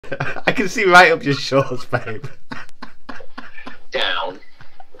I can see right up your shorts, babe. Down.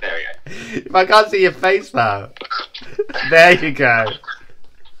 There we go. If I can't see your face now. There you go.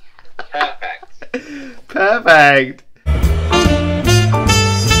 Perfect. Perfect.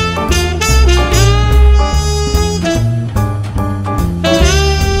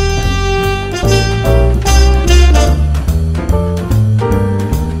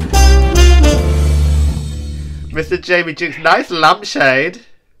 Mr. Jaymi Jukes, nice lampshade.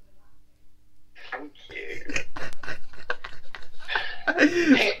 Thank you.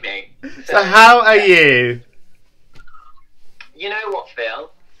 Hit me. So how are you? You know what, Phil?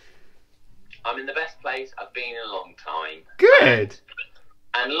 I'm in the best place I've been in a long time. Good.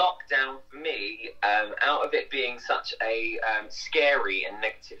 And lockdown for me, out of it being such a scary and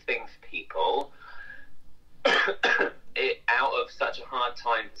negative thing for people, out of such a hard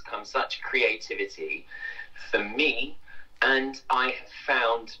time has come such creativity for me, and I have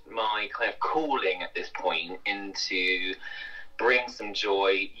found my kind of calling at this point into bring some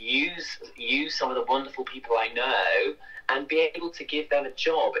joy, use some of the wonderful people I know, and be able to give them a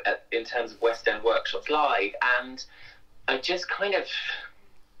job in terms of West End Workshops Live. And I just kind of,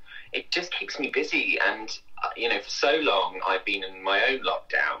 it just keeps me busy. And you know, for so long I've been in my own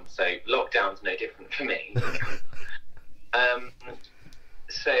lockdown, so lockdown's no different for me.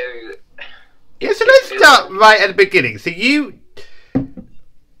 So yeah, so let's start right at the beginning. So you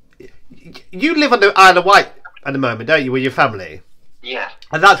live on the Isle of Wight at the moment, don't you, with your family? Yeah.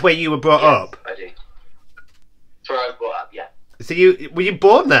 And that's where you were brought up? I do. That's where I was brought up, yeah. So were you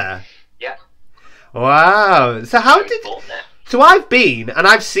born there? Yeah. Wow. So I was born there. So I've been and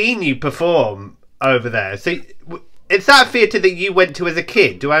I've seen you perform over there. So it's that theatre that you went to as a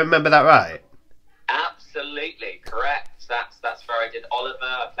kid. Do I remember that right? Absolutely correct. That's where I did Oliver.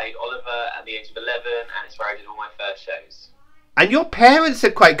 I played Oliver at the age of 11, and it's where I did all my first shows. And your parents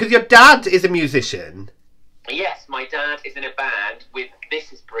are quite, because your dad is a musician. Yes, my dad is in a band with,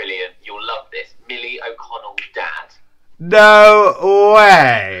 this is brilliant, you'll love this, Millie O'Connell's dad. No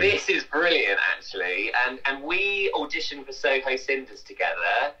way. This is brilliant, actually. And we auditioned for Soho Cinders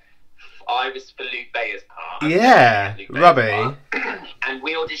together. I was for Luke Bayer's part. Yeah, Robbie. And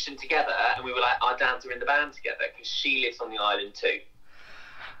we auditioned together, and we were like, our dads are in the band together, because she lives on the island too.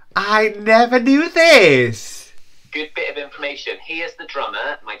 I never knew this. Good bit of information. He is the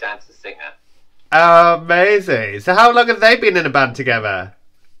drummer, my dad's the singer. Amazing. So how long have they been in a band together?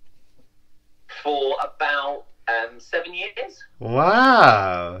 For about 7 years.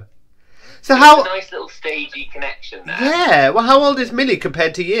 Wow. So it's a nice little stagey connection there. Yeah. Well, how old is Millie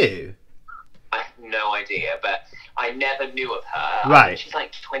compared to you? I have no idea, but I never knew of her. Right. I think she's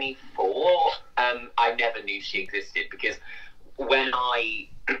like 24. I never knew she existed because when I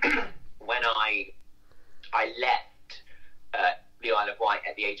left the Isle of Wight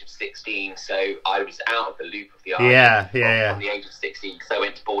at the age of 16, so I was out of the loop of the island. Yeah. From the age of 16, so I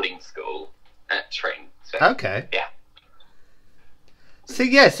went to boarding school at Tring. So, okay. Yeah.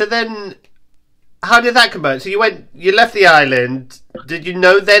 So then, how did that come about? So you left the island. Did you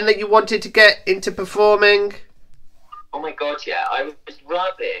know then that you wanted to get into performing? Oh my God, yeah. I was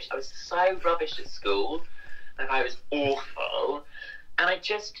rubbish. I was so rubbish at school. Like, I was awful. And I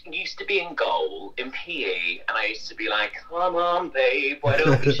just used to be in goal, in PE, and I used to be like, come on, babe, why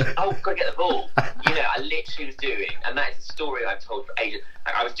don't we... oh, gotta get the ball. You know, I literally was doing, and that is a story I've told for ages.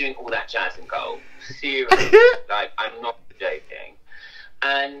 Like, I was doing all that jazz in goal. Seriously. Like, I'm not joking.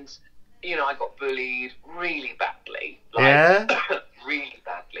 And, you know, I got bullied really badly. Like, yeah? really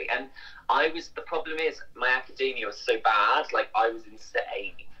badly. And the problem is, my academia was so bad, like, I was in set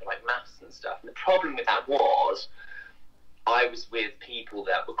 8 for, like, maths and stuff. And the problem with that was, I was with people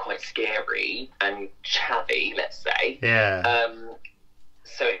that were quite scary and chavvy, let's say. Yeah.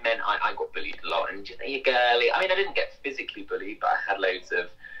 So it meant I got bullied a lot. And, you're girly. I mean, I didn't get physically bullied, but I had loads of,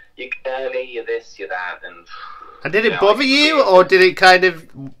 you're girly, you're this, you're that. And did it bother you, or did it kind of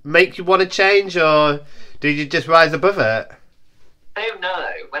make you want to change, or did you just rise above it? I don't know.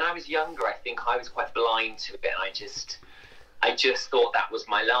 When I was younger, I think I was quite blind to it, and I just thought that was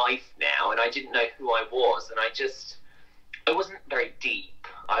my life now, and I didn't know who I was, and I wasn't very deep.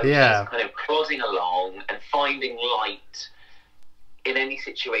 I was just kind of plodding along and finding light in any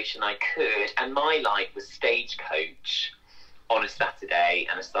situation I could, and my light was Stagecoach on a Saturday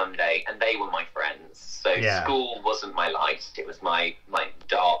and a Sunday, and they were my friends. So school wasn't my light. It was my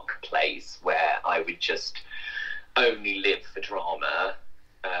dark place where I would just only live for drama.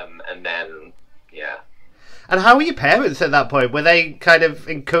 And then, yeah. And how were your parents at that point? Were they kind of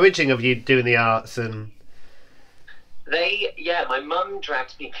encouraging of you doing the arts? And my mum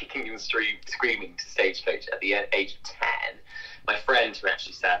dragged me kicking and screaming to Stagecoach at the age of 10. my friend, who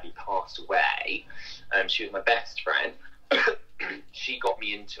actually sadly passed away, she was my best friend, she got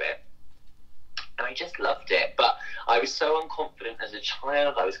me into it. And I just loved it. But I was so unconfident as a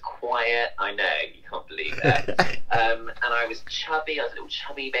child. I was quiet. I know, you can't believe that. And I was chubby. I was a little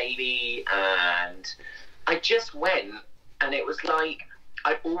chubby baby. And I just went, and it was like,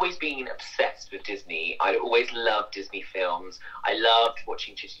 I'd always been obsessed with Disney. I'd always loved Disney films. I loved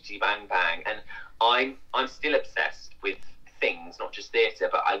watching Chitty Bang Bang. And I'm still obsessed with things, not just theatre,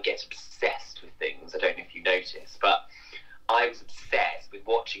 but I get obsessed with things. I don't know if you notice, but I was obsessed with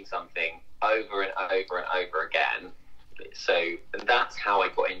watching something over and over and over again. So that's how I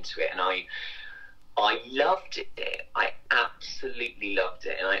got into it, and I loved it. I absolutely loved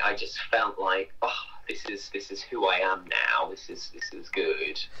it, and I just felt like, oh, this is who I am now. This is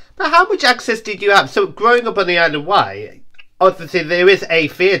good. But how much access did you have? So growing up on the Isle of Wight, obviously there is a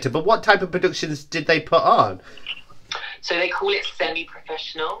theatre, but what type of productions did they put on? So they call it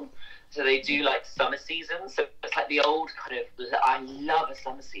semi-professional. So they do like summer seasons. So it's like the old kind of. I love a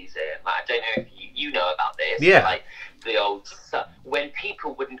summer season. Like, I don't know if you know about this. Yeah. Like the old. When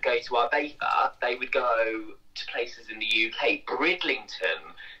people wouldn't go to Arbella, they would go to places in the UK.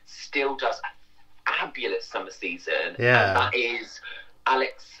 Bridlington still does a fabulous summer season. Yeah. And that is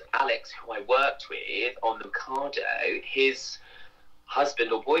Alex, who I worked with on the Mikado. His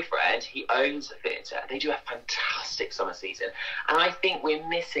husband or boyfriend, he owns a theatre. They do a fantastic summer season, and I think we're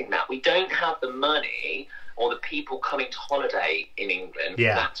missing that. We don't have the money or the people coming to holiday in England for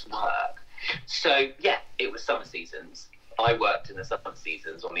that to work. So yeah, it was summer seasons. I worked in the summer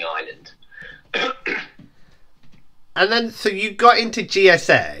seasons on the island. And then, so you got into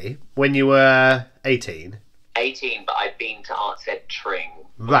GSA when you were 18? 18, but I'd been to Arts Ed Tring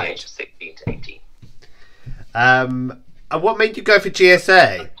from Right. the age of 16 to 18. And what made you go for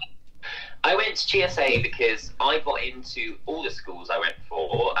GSA? I went to GSA because I got into all the schools I went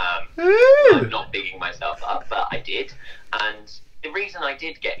for. I'm not bigging myself up, but I did. And the reason I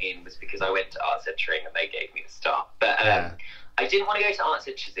did get in was because I went to Arts Ed Tring and they gave me the start. But I didn't want to go to Arts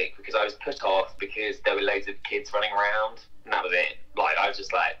Ed Chiswick because I was put off because there were loads of kids running around. And that was it. Like, I was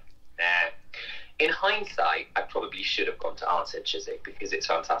just like, nah. In hindsight, I probably should have gone to Arts Ed Chiswick because it's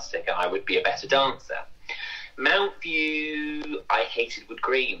fantastic and I would be a better dancer. Mount View, I hated Wood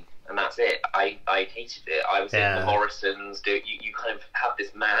Green, and that's it. I hated it. I was in the Morrisons. You kind of have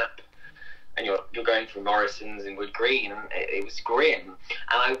this map, and you're going through Morrisons in Wood Green, and it was grim. And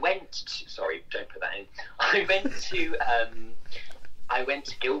I went to, sorry, don't put that in. I went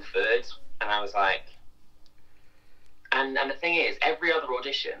to Guildford, and I was like, and the thing is, every other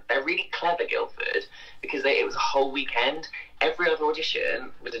audition, they're really clever, Guildford, because it was a whole weekend. Every other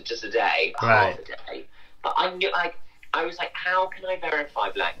audition was just a day, half a day. But I knew, like, I was like, how can I verify,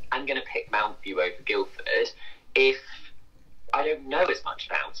 like, I'm going to pick Mount View over Guildford if I don't know as much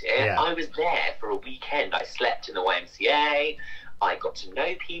about it? Yeah. I was there for a weekend. I slept in the YMCA. I got to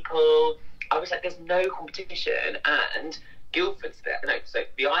know people. I was like, there's no competition, and Guildford's there. No, so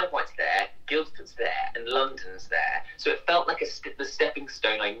the Isle of Wight's there, Guildford's there, and London's there. So it felt like the stepping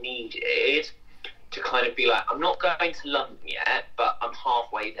stone I needed to kind of be like, I'm not going to London yet, but I'm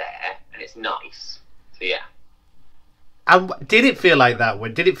halfway there, and it's nice. So yeah. And did it feel like that?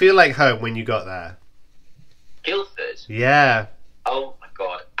 Did it feel like home when you got there? Guildford? Yeah. Oh my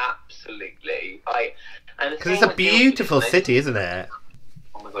god, absolutely. Because it's a beautiful city, isn't it?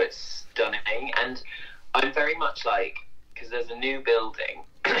 Oh my god, it's stunning. And I'm very much like, because there's a new building,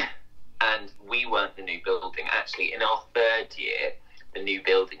 and we weren't the new building. Actually, in our third year, the new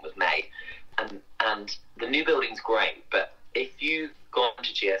building was made. And the new building's great, but if you've gone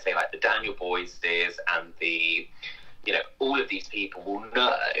to GSA, like the Daniel Boyces and the, you know, all of these people will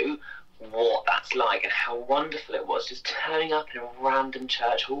know what that's like and how wonderful it was just turning up in a random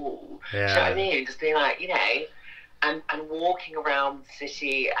church hall. Yeah. Do you know what I mean? Just being like, you know, and walking around the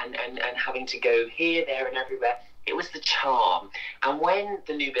city and having to go here, there and everywhere. It was the charm. And when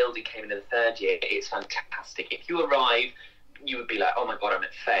the new building came in the third year, it's fantastic. If you arrive, you would be like, oh my god, I'm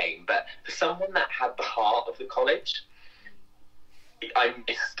at Fame. But for someone that had the heart of the college, I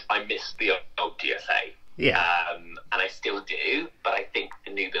missed the old GSA. Yeah. And I still do, but I think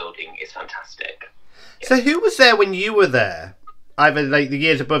the new building is fantastic. Yeah. So who was there when you were there? Either like the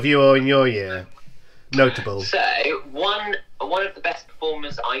years above you or in your year? Notable. So, one of the best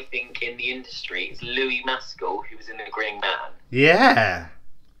performers, I think, in the industry is Louis Maskell, who was in The Green Man. Yeah.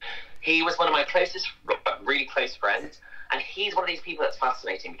 He was one of my really close friends, and he's one of these people that's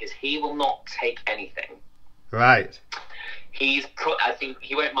fascinating because he will not take anything. Right. I think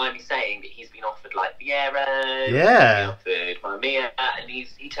he won't mind me saying that he's been offered like Fiero, yeah, he's been offered Mamma Mia, and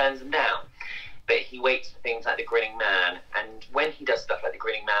he turns them down. but he waits for things like The Grinning Man, and when he does stuff like The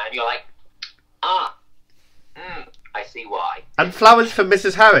Grinning Man, you're like, I see why. And Flowers for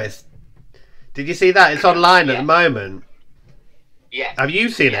Mrs. Harris. Did you see that? It's online at the moment. Yeah. Have you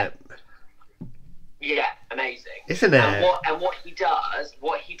seen it? Yeah, amazing. Isn't it? And what he does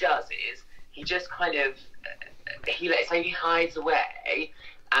is he just kind of he hides away,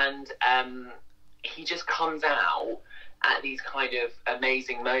 and he just comes out at these kind of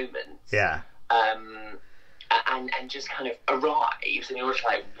amazing moments. Yeah. And just kind of arrives, and you're just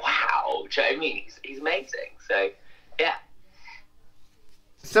like, wow. Do you know what I mean? He's amazing. So, yeah.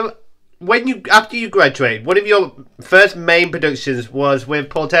 So, after you graduated, one of your first main productions was with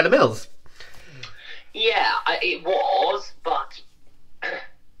Paul Taylor Mills. Yeah, it was, but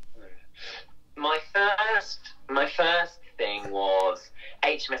my first thing was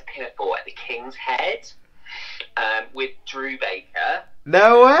HMS Pinafore at the King's Head, with Drew Baker.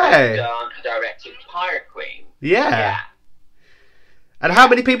 No way. Who directed Pirate Queen. Yeah. And how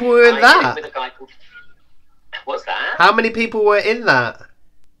many people were in that? With a guy called... What's that? How many people were in that?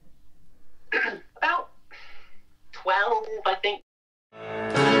 About 12, I think.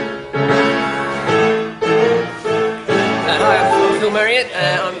 Hi, I'm Phil Marriott.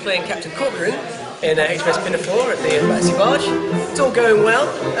 I'm playing Captain Corcoran in HMS Pinafore at the Battersea Barge. It's all going well.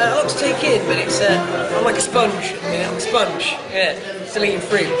 A lot to take in, but it's I'm like a sponge. I'm a sponge. Yeah, still eating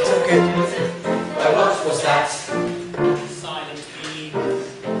fruit. It's all good. What was that? Silent B.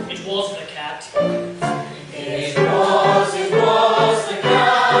 It was the cat. It was the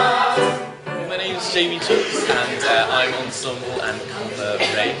cat. My name's Jaymi Jukes, and I'm ensemble and cover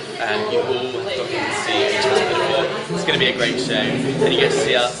Rafe, and you all have got to see HMS Pinafore. It's going to be a great show, and you get to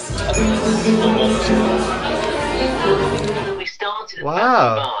see us on one show. We started at the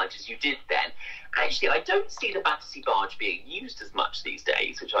Battersea Barge, as you did then. Actually, I don't see the Battersea Barge being used as much these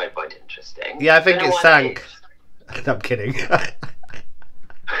days, which I find interesting. Yeah, I think it sank. No, I'm kidding. Yes,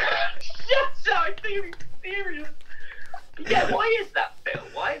 I'm being serious. Yeah, why is that, Phil?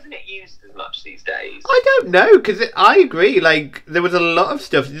 Why isn't it used as much these days? I don't know, because I agree. Like, there was a lot of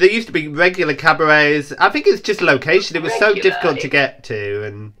stuff. There used to be regular cabarets. I think it's just location. It was so difficult to get to,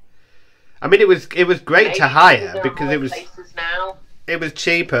 and I mean, it was great to hire because it was. Now. It was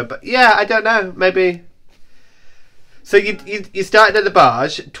cheaper, but yeah, I don't know. Maybe. So you started at the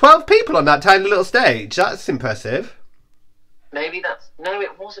Barge. 12 people on that tiny little stage. That's impressive. Maybe that's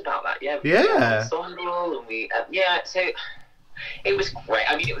it was about that. Yeah. Yeah. Ensemble and we So it was great.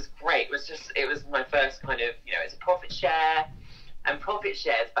 I mean, it was great. It was my first kind of it's a profit share, and profit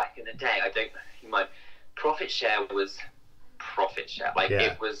shares back in the day. I don't know if you mind. Profit share was profit share. Like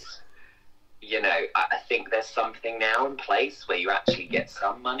it was. I think there's something now in place where you actually get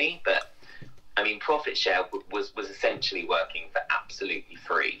some money, but I mean, profit share was essentially working for absolutely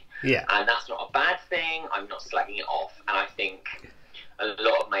free. Yeah. And that's not a bad thing. I'm not slagging it off. And I think a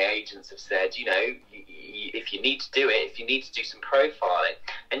lot of my agents have said, if you need to do it, if you need to do some profiling,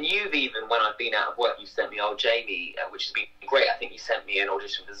 and you've even, when I've been out of work, you sent me old Jaymi, which has been great. I think you sent me an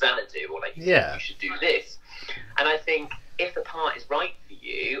audition for Xanadu, or you said you should do this. And I think if the part is right for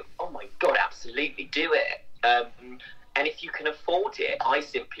you, oh my God, absolutely do it. And if you can afford it, I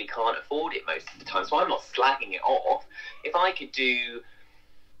simply can't afford it most of the time, so I'm not slagging it off. If I could do,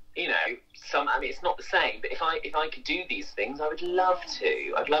 it's not the same, but if I could do these things, I would love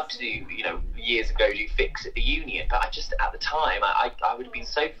to. I'd love to do, years ago, do Fix at the Union, but I just, at the time, I would have been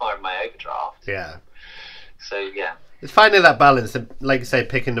so far in my overdraft. Yeah. So, yeah. It's finding that balance, of, like you say,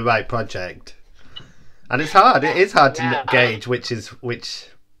 picking the right project. And it's hard. It is hard to gauge which is going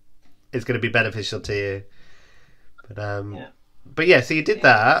to be beneficial to you. But yeah, so you did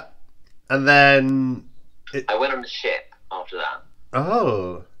that, and then I went on the ship after that.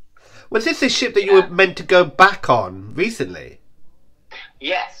 Oh, was this a ship that you were meant to go back on recently?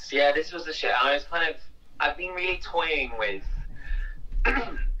 Yes, this was the ship. I've been really toying with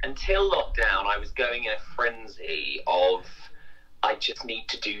until lockdown. I was going in a frenzy of, I just need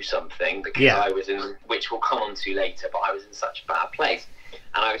to do something because I was in, which we'll come on to later, but I was in such a bad place.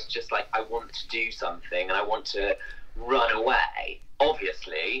 And I was just like, I want to do something and I want to run away.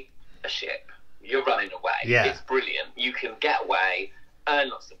 Obviously, a ship. You're running away. Yeah. It's brilliant. You can get away, earn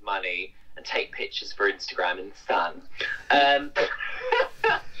lots of money, and take pictures for Instagram in the sun.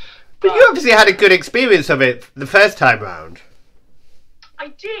 But you obviously had a good experience of it the first time round. I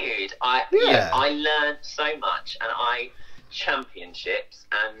did. I learned so much, and championships,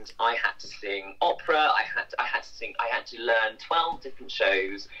 and I had to sing opera. I had to learn 12 different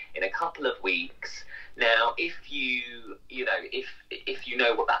shows in a couple of weeks. Now, if you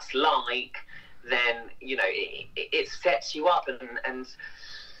know what that's like, then it sets you up, and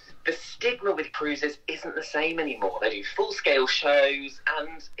the stigma with cruises isn't the same anymore. They do full-scale shows,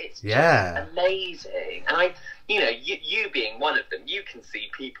 and it's just amazing. And you being one of them, you can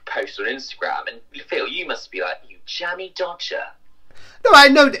see people post on Instagram, and you feel you must be like, you jammy dodger. No, I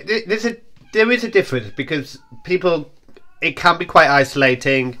know there is a difference, because it can be quite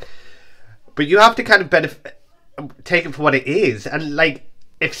isolating, but you have to kind of take it for what it is, and like,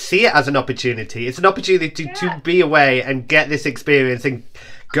 see it as an opportunity. It's an opportunity to be away and get this experience and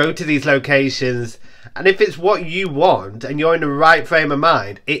go to these locations. And if it's what you want and you're in the right frame of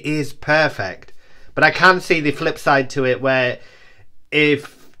mind, it is perfect. But I can see the flip side to it, where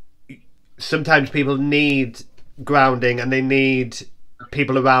if sometimes people need grounding and they need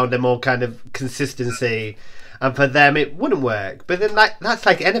people around them, or kind of consistency, and for them it wouldn't work. But then that's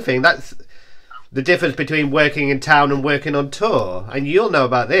like anything. That's the difference between working in town and working on tour. And you'll know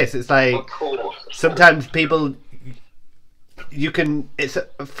about this. It's like, sometimes people, it's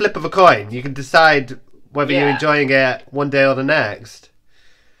a flip of a coin. You can decide whether you're enjoying it one day or the next.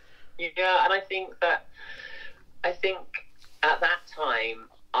 Yeah, and I think at that time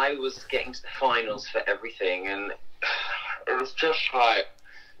I was getting to the finals for everything, and it was just like,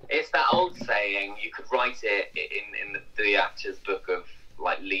 it's that old saying, you could write it in the actor's book of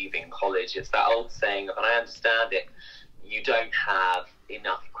like leaving college. It's that old saying of, and I understand it, you don't have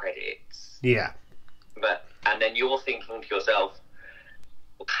enough credits. Yeah. And then you're thinking to yourself,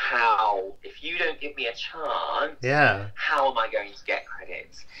 if you don't give me a chance, how am I going to get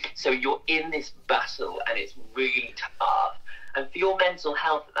credits? So you're in this battle, and it's really tough. And for your mental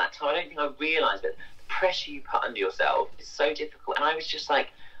health at that time, I don't think I realised that the pressure you put under yourself is so difficult. And I was just like,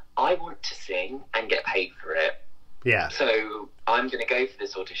 I want to sing and get paid for it. Yeah. So I'm going to go for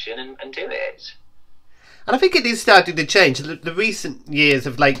this audition and do it. And I think it is starting to change. The recent years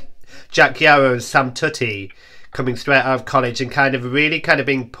of like Jac Yarrow and Sam Tutty coming straight out of college and kind of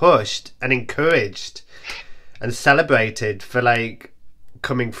being pushed and encouraged and celebrated for like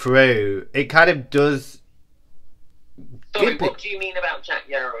coming through. It kind of does. Sorry, what do you mean about Jac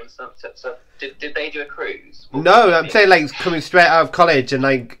Yarrow and Sam? So did they do a cruise? No, I'm saying like coming straight out of college and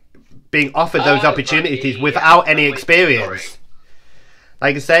like being offered those opportunities without any experience.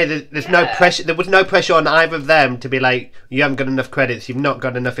 Like I say, there's no pressure. There was no pressure on either of them to be like, you haven't got enough credits, you've not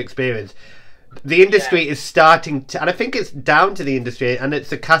got enough experience. The industry is starting to, and I think it's down to the industry, and it's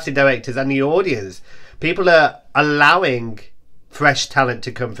the casting directors and the audience. People are allowing fresh talent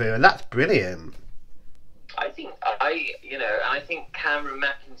to come through, and that's brilliant. I think Cameron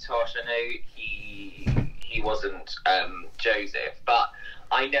McIntosh, I know he wasn't Joseph, but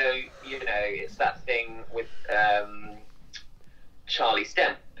I know, it's that thing with Charlie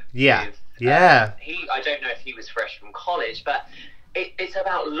Stemp. Yeah. I don't know if he was fresh from college, but it's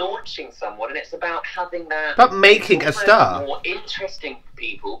about launching someone, and it's about having that. About making a star. More interesting for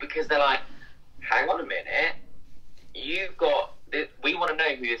people, because they're like, hang on a minute, we want to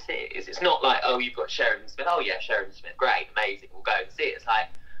know who this is. It's not like, oh, you've got Sheridan Smith. Oh yeah, Sheridan Smith, great, amazing, we'll go and see it. It's like,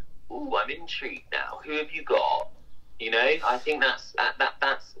 ooh, I'm intrigued now. Who have you got? I think that's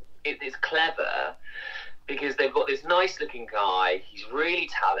it's clever, because they've got this nice-looking guy. He's really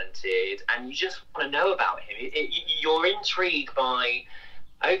talented, and you just want to know about him. You're intrigued by,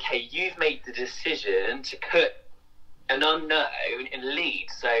 okay, you've made the decision to put an unknown in lead.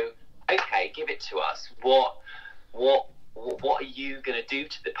 So, okay, give it to us. What are you going to do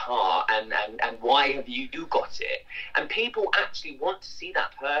to the part, and why have you got it? And people actually want to see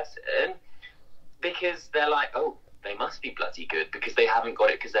that person, because they're like, oh, they must be bloody good, because they haven't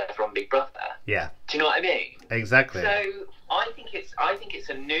got it because they're from Big Brother. Yeah. Do you know what I mean? Exactly. So I think it's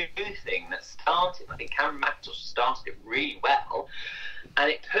a new thing that started. I think Cameron McIntosh started it really well, and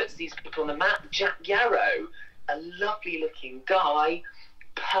it puts these people on the map. Jac Yarrow, a lovely looking guy,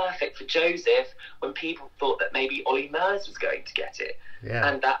 perfect for Joseph, when people thought that maybe Ollie Murs was going to get it. Yeah.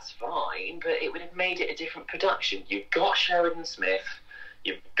 And that's fine, but it would have made it a different production. You've got Sheridan Smith,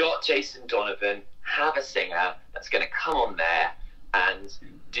 you've got Jason Donovan, have a singer that's going to come on there and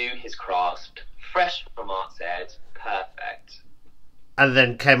do his craft, fresh from Art's Ed, perfect. And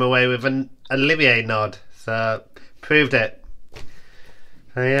then came away with an Olivier nod, so proved it.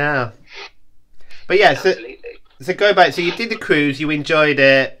 So yeah. But yeah, so go back. So you did the cruise, you enjoyed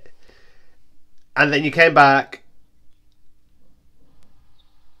it, and then you came back,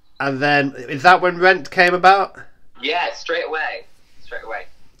 and then is that when Rent came about? Yeah, straight away.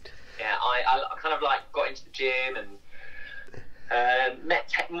 Yeah, I kind of like got into the gym and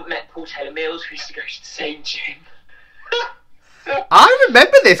met Paul Taylor Mills. We used to go to the same gym. I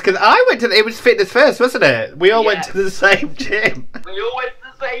remember this because I went to it was Fitness First, wasn't it? We all went to the same gym. We all went to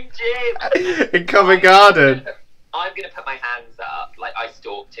the same gym in Covent Garden. I'm going to put my hands up. Like, I still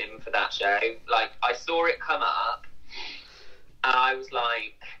stalked him for that show. Like, I saw it come up, and I was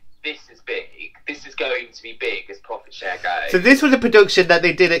like, this is big. This is going to be big as profit share goes. So this was a production that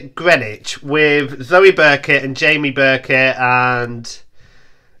they did at Greenwich with Zoe Birkett and Jaymi Birkett and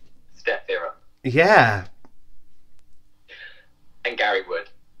Steph Fearon. Yeah. And Gary Wood.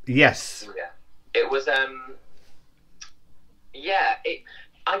 Yes. Yeah. It was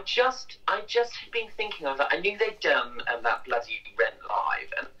I just had been thinking, I was like, I knew they'd done that bloody Rent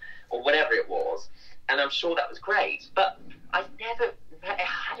Live or whatever it was, and I'm sure that was great, but it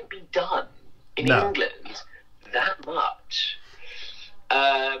hadn't been done in England that much.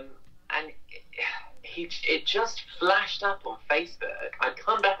 And it just flashed up on Facebook. I'd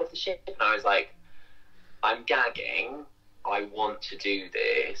come back off the ship and I was like, I'm gagging. I want to do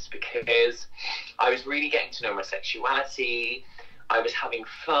this because I was really getting to know my sexuality. I was having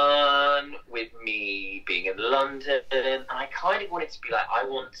fun with me being in London, and I kind of wanted to be like, I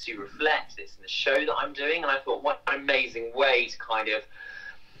want to reflect this in the show that I'm doing. And I thought, what an amazing way to kind of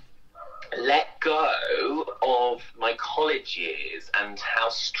let go of my college years and how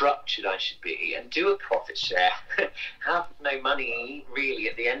structured I should be and do a profit share, have no money really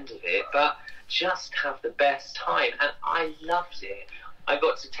at the end of it, but just have the best time. And I loved it. I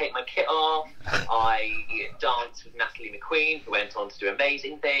got to take my kit off. I danced with Natalie McQueen, who went on to do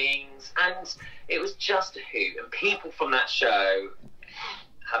amazing things, and it was just a hoot. And people from that show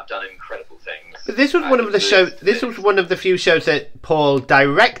have done incredible things. But this was one of the shows. This was one of the few shows that Paul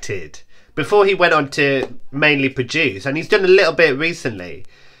directed before he went on to mainly produce, and he's done a little bit recently.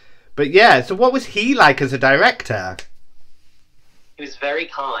 But yeah, so what was he like as a director? He was very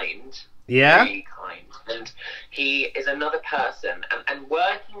kind. Yeah. Really kind. And he is another person. And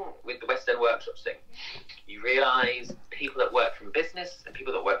working with the West End Workshops thing, you realise people that work from business and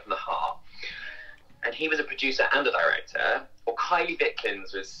people that work from the heart. And he was a producer and a director. Or Kylie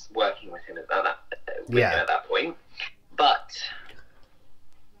Vilcins was working with him at that point. But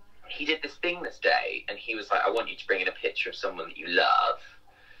he did this thing this day, and he was like, I want you to bring in a picture of someone that you love.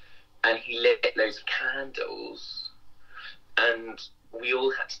 And he lit loads of candles. And we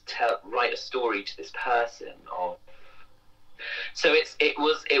all had to write a story to this person. So it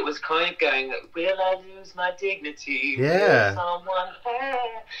was kind of going, will I lose my dignity? Yeah. Will someone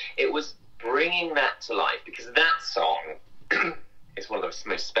care? It was bringing that to life, because that song is one of the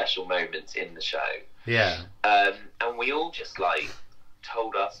most special moments in the show. Yeah. And we all just like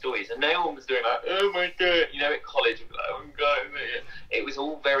told our stories, and no one was doing like, oh my god, you know, at college, like, oh god. It was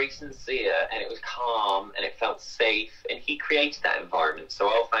all very sincere, and it was calm, and it felt safe, and he created that environment. So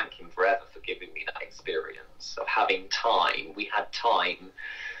I'll thank him forever for giving me that experience of having time. We had time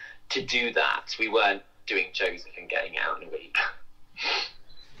to do that. We weren't doing Joseph and getting out in a week.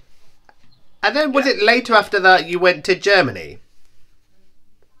 And then was it later after that you went to Germany?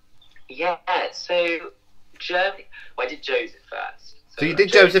 Yeah, so Germany. Well, I did Joseph first. So you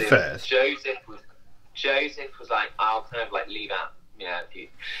did Joseph first? Joseph was like, I'll kind of like leave out, you know,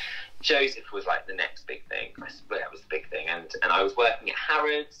 Joseph was like the next big thing. That was the big thing. And I was working at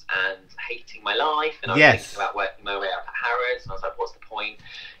Harrods and hating my life. And I was thinking about working my way up at Harrods. And I was like, what's the point?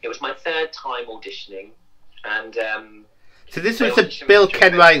 It was my third time auditioning. And so this was the Bill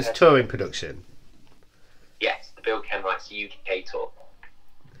Kenwright's touring production? Yes, the Bill Kenwright's UK tour.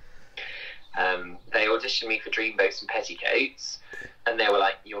 They auditioned me for Dreamboats and Petticoats, and they were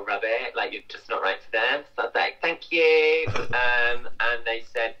like, you're rubbish, like, you're just not right for them. So I was like, thank you. And they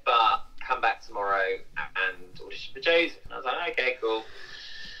said, but come back tomorrow and audition for Joseph. And I was like, okay, cool.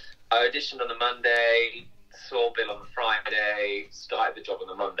 I auditioned on the Monday, saw Bill on the Friday, started the job on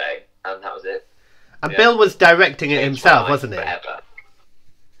the Monday, and that was it. And Bill was directing it himself, wasn't he? Forever.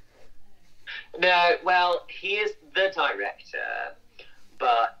 No, well, he is the director,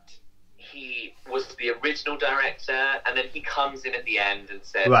 but he was the original director, and then he comes in at the end and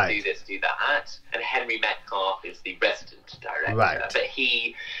says, do this, do that. And Henry Metcalfe is the resident director. Right. But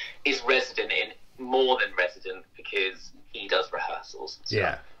he is resident in more than resident because he does rehearsals and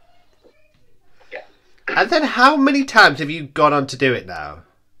stuff. Yeah. And then how many times have you gone on to do it now?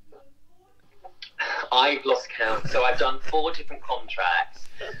 I've lost count. So I've done 4 different contracts.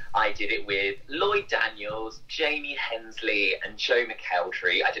 I did it with Lloyd Daniels, Jaymi Hensley, and Joe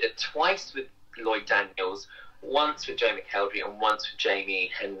Mceldery. I did it twice with Lloyd Daniels, once with Joe Mceldery, and once with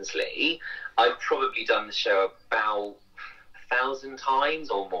Jaymi Hensley. I've probably done the show about 1,000 times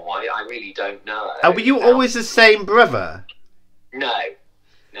or more. I really don't know. And were you always the same brother? No.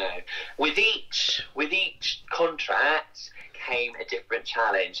 With each contract came a different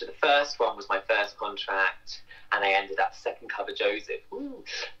challenge. So the first one was my first contract, and I ended up second cover Joseph. Ooh.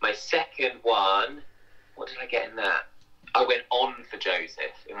 My second one, what did I get in that? I went on for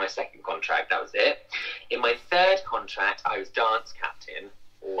Joseph in my second contract. That was it. In my third contract, I was dance captain.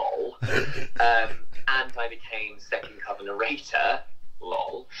 Lol. And I became second cover narrator.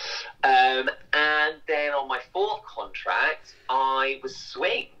 Lol. And then on my fourth contract, I was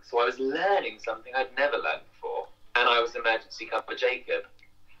swing. So I was learning something I'd never learned before. And I was emergency cover Jacob.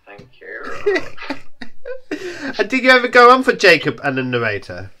 Thank you. And did you ever go on for Jacob and the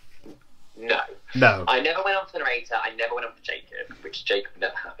narrator? No. I never went on for the narrator. I never went on for Jacob, which Jacob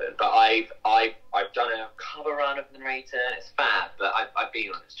never happened. But I've done a cover run of the narrator, and it's fab. But I've been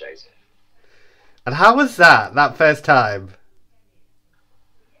on as Joseph. And how was that first time?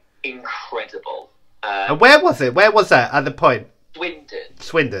 Incredible. And where was it? Where was that at the point?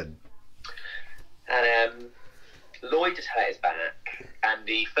 Swindon. And Lloyd had hurt his back, and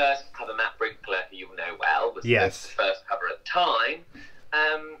the first cover, Matt Brinkler, who you will know well, was the first cover at the time.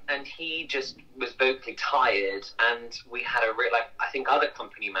 And he just was vocally tired, and we had I think other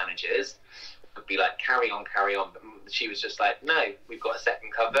company managers would be like, carry on, but she was just like, no, we've got a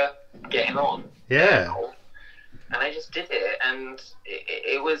second cover, get him on. Yeah. And I just did it, and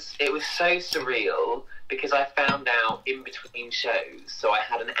it was so surreal, because I found out in between shows, so I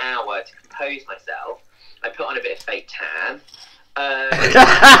had an hour to compose myself. I put on a bit of fake tan. You know what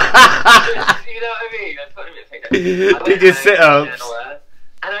I mean? I put on a bit of fake tan. Did you sit up?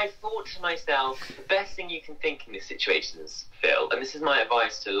 And I thought to myself, the best thing you can think in this situation is, Phil, and this is my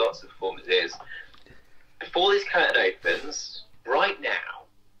advice to lots of performers, is before this curtain opens, right now,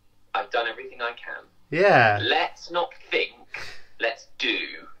 I've done everything I can. Yeah. Let's not think, let's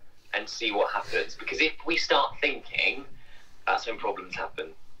do, and see what happens. Because if we start thinking, that's when problems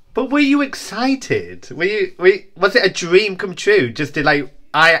happen. But were you excited? Was it a dream come true? Just to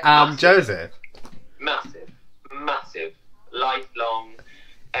I am Joseph? Massive. Lifelong.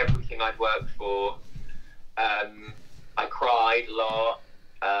 Everything I'd worked for. I cried a lot.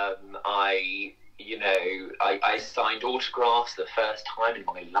 I signed autographs the first time in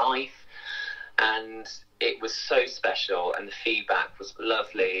my life, and it was so special, and the feedback was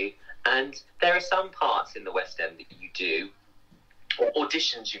lovely. And there are some parts in the West End that you do, or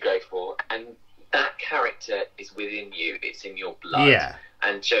auditions you go for, and that character is within you. It's in your blood. Yeah.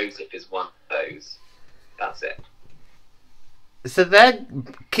 And Joseph is one of those. That's it. So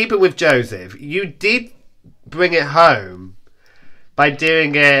then, keep it with Joseph. You did bring it home by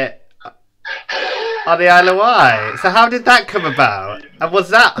doing it on the Isle of Wight. So how did that come about? And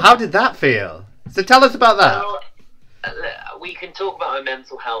how did that feel? So tell us about that. Well, we can talk about my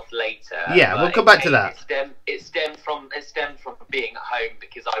mental health later. Yeah, we'll come back to that. It stemmed from being at home,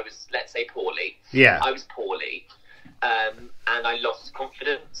 because I was, let's say, poorly. Yeah. I was poorly. And I lost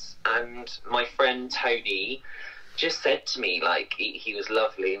confidence. And my friend Tony just said to me, he was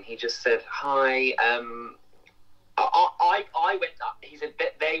lovely, and he just said, hi, I went up. He said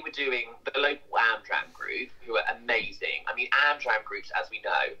that they were doing the local Amdram group, who are amazing. I mean, Amdram groups, as we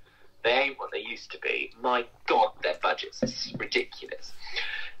know, they ain't what they used to be. My God, their budgets are ridiculous.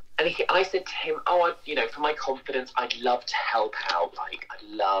 And I said to him, for my confidence, I'd love to help out. I'd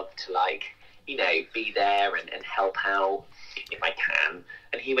love to, be there and help out if I can.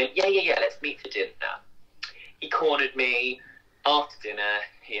 And he went, yeah, let's meet for dinner. He cornered me. After dinner,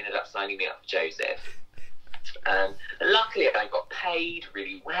 he ended up signing me up for Joseph. Luckily, I got paid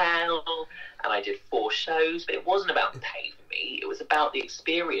really well, and I did 4 shows, but it wasn't about the pay for me. It was about the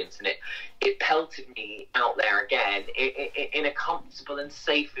experience, and it pelted me out there again in a comfortable and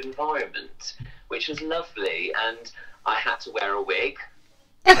safe environment, which was lovely, and I had to wear a wig.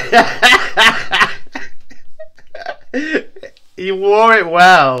 You wore it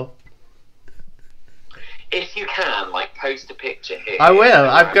well. If you can, post a picture here. I will.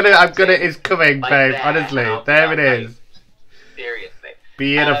 I've got it. It's coming, babe. Honestly, there it is. Seriously.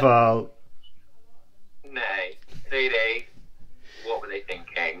 Beautiful. No, Tutty. What were they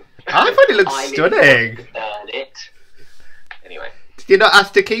thinking? I thought it looked stunning. Earn it. Anyway. Did you not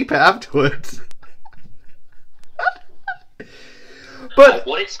ask to keep it afterwards? But I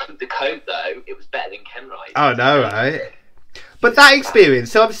wanted to keep the coat, though. It was better than Kenwright. Oh no, right? But that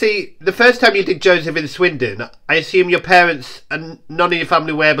experience, so obviously, the first time you did Joseph in Swindon, I assume your parents and none of your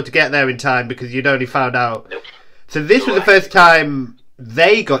family were able to get there in time because you'd only found out. Nope. So this was the first time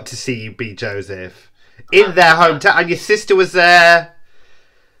they got to see you be Joseph in their hometown, and your sister was there.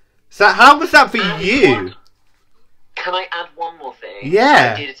 So how was that for you? Can I add one more thing?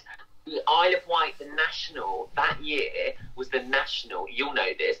 Yeah. I did the Isle of Wight, the national, that year was the national, you'll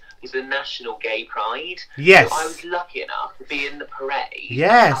know this, was the National Gay Pride. Yes. So I was lucky enough to be in the parade.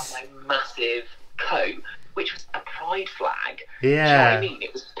 Yes. With my massive coat, which was a pride flag. Yeah. Do you know what I mean?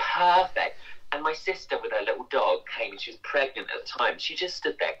 It was perfect. And my sister with her little dog came, and she was pregnant at the time. She just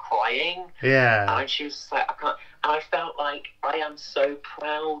stood there crying. Yeah. And she was just like, I can't. And I felt like I am so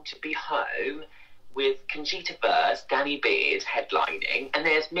proud to be home with Conchita Wurst, Danny Beard headlining, and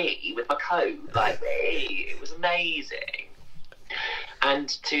there's me with my coat. Like, hey, it was amazing. And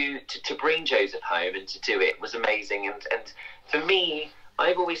to bring Joseph home and to do it was amazing. And for me,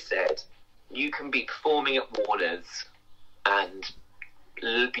 I've always said, you can be performing at Warner's and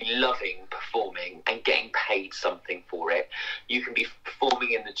be loving performing and getting paid something for it. You can be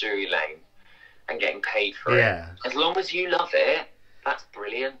performing in the Drury Lane and getting paid for it. As long as you love it, that's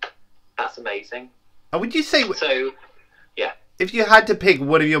brilliant. That's amazing. And would you say... So, yeah. If you had to pick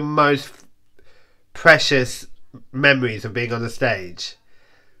one of your most precious memories of being on the stage,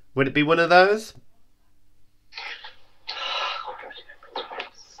 would it be one of those?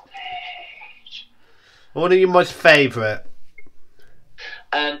 Or one of your most favourite?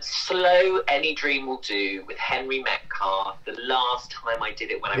 Slow Any Dream Will Do with Henry Metcalf. The last time I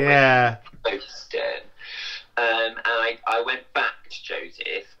did it when I went to Folkestone. And I went back to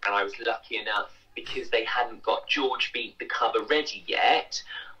Joseph, and I was lucky enough because they hadn't got George Beat the cover ready yet.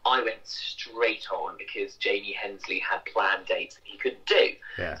 I went straight on because Jaymi Hensley had planned dates that he couldn't do.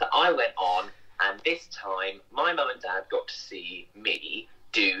 Yeah. So I went on, and this time my mum and dad got to see me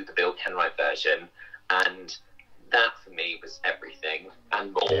do the Bill Kenwright version, and that for me was everything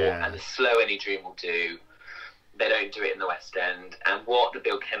and more. Yeah. And the Slow Any Dream Will Do. They don't do it in the West End, and what the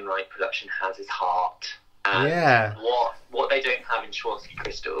Bill Kenwright production has is Hart. And what they don't have in Swarovski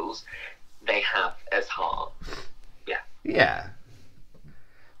crystals, they have as Hart. Yeah. Yeah.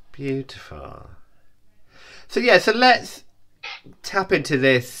 Beautiful. So let's tap into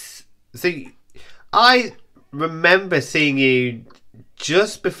this. So I remember seeing you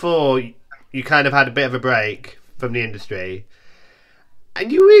just before you kind of had a bit of a break from the industry,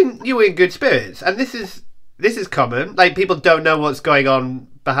 and you were in good spirits. And this is common. Like, people don't know what's going on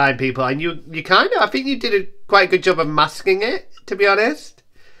behind people, and you kind of, I think you did a quite good job of masking it, to be honest.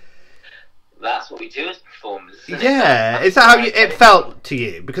 That's what we do as performers. Yeah, is that how it felt to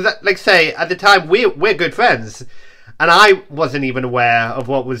you? Because, like, say, at the time we're good friends, and I wasn't even aware of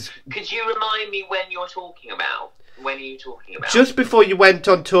what was. Could you remind me when you're talking about? When are you talking about? Just before you went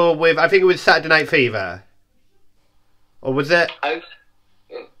on tour with, I think it was Saturday Night Fever, or was it? Oh,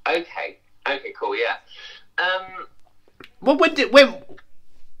 okay, cool, yeah. Well, when?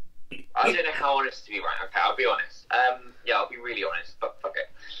 I don't know how honest to be. Right, okay, I'll be honest. Yeah, I'll be really honest. But fuck it.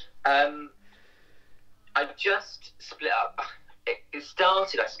 I just split up. It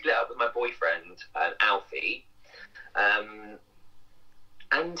started. I split up with my boyfriend, Alfie, and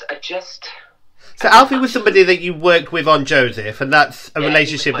I just. So Alfie was somebody that you worked with on Joseph, and that's a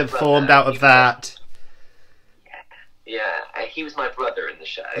relationship that formed out of that. Yeah, he was my brother in the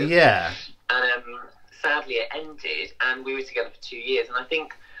show. Yeah. And sadly it ended, and we were together for 2 years, and I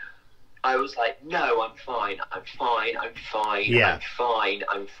think I was like, no, I'm fine. Yeah.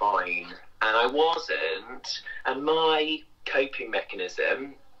 I'm fine. And I wasn't, and my coping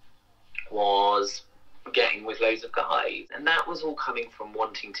mechanism was getting with loads of guys, and that was all coming from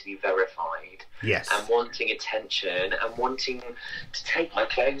wanting to be verified. Yes. And wanting attention, and wanting to take my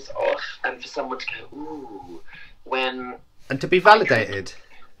clothes off, and for someone to go, ooh, when... And to be validated.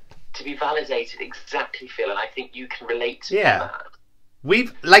 To be validated, exactly, Phil, and I think you can relate to that.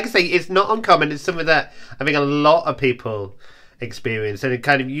 We've, like I say, it's not uncommon. It's something that I think a lot of people experience, and it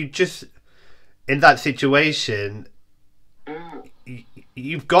kind of, you just, in that situation,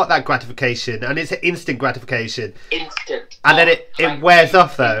 you've got that gratification, and it's an instant gratification. Instant. And then it wears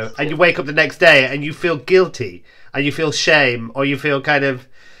off, though, instant. And you wake up the next day and you feel guilty, and you feel shame, or you feel kind of,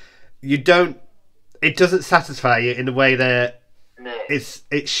 it doesn't satisfy you in the way that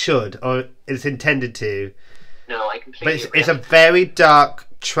it should, or it's intended to. No, I completely agree. But it's a very dark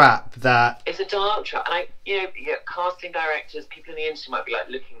trap that... It's a dark trap. And casting directors, people in the industry might be like,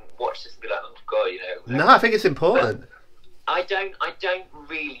 watch this and be like, oh God, No, I think it's important. I don't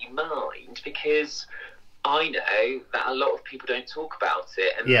really mind, because I know that a lot of people don't talk about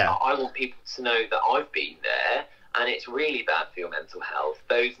it, and I want people to know that I've been there, and it's really bad for your mental health.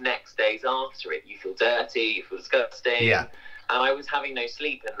 Those next days after it, you feel dirty, you feel disgusting. Yeah. And I was having no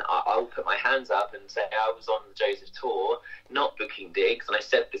sleep, and I'll put my hands up and say I was on the Joseph tour, not booking digs, and I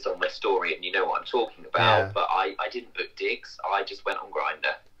said this on my story, and you know what I'm talking about, but I didn't book digs, I just went on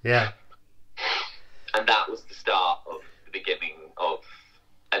Grindr. Yeah. And that was the start of the beginning of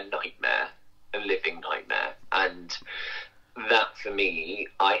a nightmare, a living nightmare. And that, for me,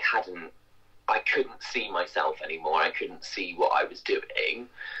 I couldn't see myself anymore. I couldn't see what I was doing.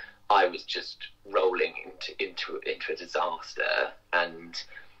 I was just rolling into a disaster, and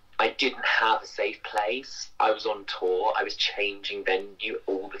I didn't have a safe place. I was on tour. I was changing venue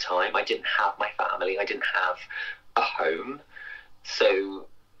all the time. I didn't have my family. I didn't have a home. So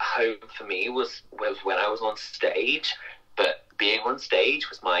home for me was when I was on stage. But being on stage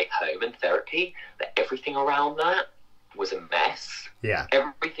was my home and therapy. But everything around that was a mess. Yeah.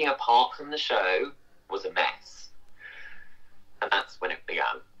 Everything apart from the show was a mess. And that's when it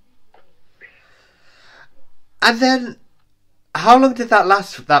began. And then, how long did that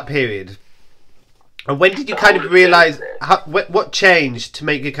last, that period? And when did you kind of realise, what changed to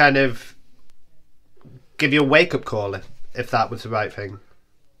make you kind of give you a wake-up call, if that was the right thing?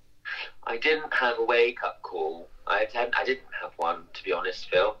 I didn't have a wake-up call. I didn't have one, to be honest,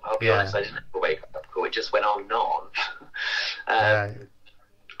 Phil. I'll be honest, I didn't have a wake-up call. It just went on and on.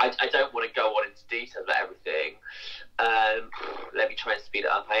 I don't want to go on into detail about everything. Let me try and speed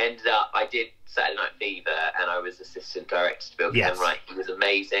it up. I did Saturday Night Fever, and I was assistant director to Bill Kenwright. He was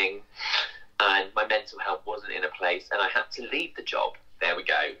amazing, and my mental health wasn't in a place, and I had to leave the job. There we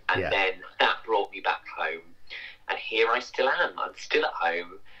go. And then that brought me back home, and here I still am. I'm still at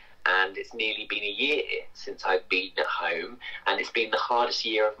home, and it's nearly been a year since I've been at home, and it's been the hardest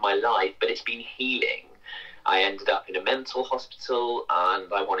year of my life, but it's been healing. I ended up in a mental hospital,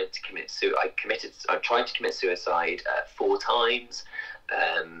 and I wanted to commit suicide. I tried to commit suicide 4 times,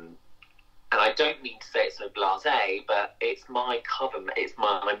 and I don't mean to say it so blasé, but it's my cover. It's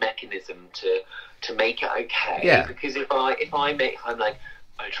my mechanism to make it okay. Yeah. Because if I'm like,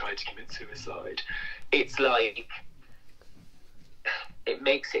 I tried to commit suicide, it's like, it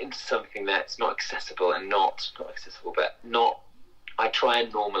makes it into something that's not accessible, and not accessible, but not. I try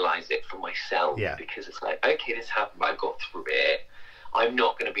and normalise it for myself, because it's like, okay, this happened, I got through it. I'm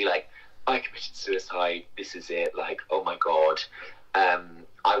not going to be like, I committed suicide, this is it, like, oh my God.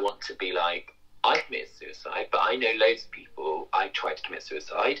 I want to be like, I committed suicide, but I know loads of people, I tried to commit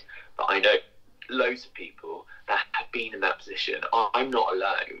suicide, but I know loads of people that have been in that position. I'm not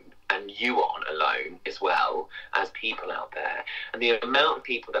alone, and you aren't alone as well as people out there. And the amount of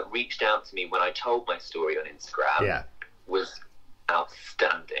people that reached out to me when I told my story on Instagram was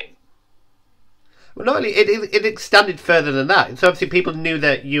outstanding. Well, not only it extended further than that. So obviously people knew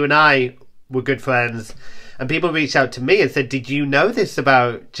that you and I were good friends, and people reached out to me and said, "Did you know this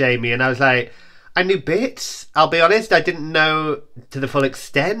about Jaymi?" And I was like, I knew bits. I'll be honest, I didn't know to the full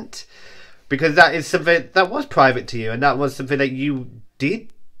extent, because that is something that was private to you, and that was something that you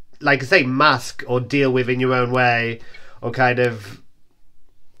did, like I say, mask or deal with in your own way, or kind of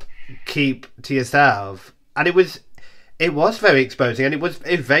keep to yourself. And it was very exposing, and it was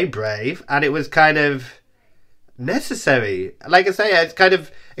very brave, and it was kind of necessary. Like I say, it's kind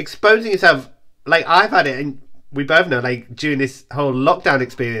of exposing yourself. Like, I've had it, and we both know, like, during this whole lockdown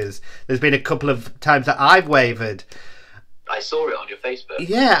experience, there's been a couple of times that I've wavered. I saw it on your Facebook.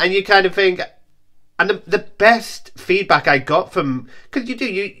 Yeah, and you kind of think, and the best feedback I got from, because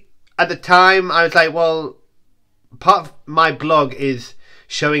you at the time, I was like, well, part of my blog is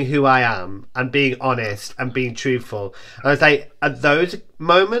showing who I am and being honest and being truthful. And I was like, at those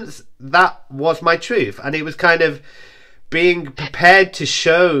moments, that was my truth. And it was kind of being prepared to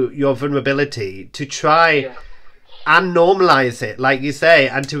show your vulnerability, to try and normalize it, like you say,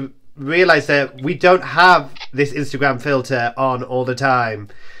 and to realize that we don't have this Instagram filter on all the time,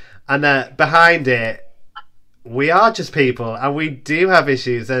 and that behind it, we are just people, and we do have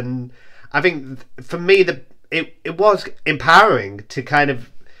issues. And I think for me, it was empowering to kind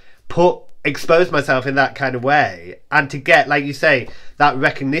of expose myself in that kind of way, and to get, like you say, that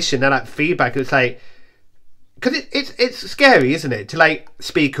recognition and that feedback. It was like, because it's scary, isn't it, to like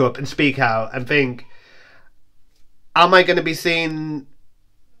speak up and speak out and think, am I going to be seen?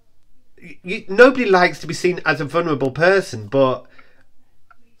 Nobody likes to be seen as a vulnerable person, but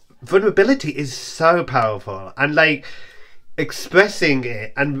vulnerability is so powerful, and like expressing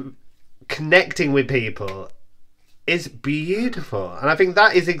it and connecting with people is beautiful. And I think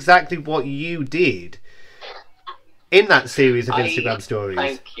that is exactly what you did in that series of Instagram stories.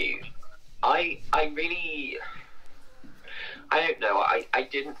 Thank you. I really, I don't know, I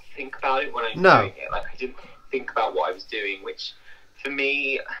didn't think about it when I was doing it. Like, I didn't think about what I was doing, which for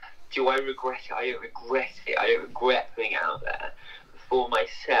me, do I regret it? I don't regret it. I don't regret putting it out there. For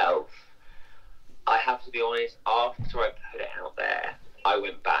myself, I have to be honest, after I put it out there, I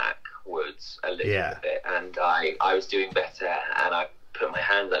went backwards a little bit, and I was doing better, and I put my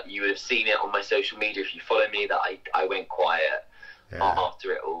hand up. You would have seen it on my social media if you follow me, that I went quiet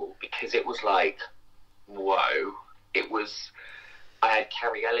after it all, because it was like, whoa. I had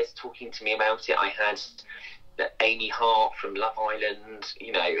Kerry Ellis talking to me about it. I had Amy Hart from Love Island.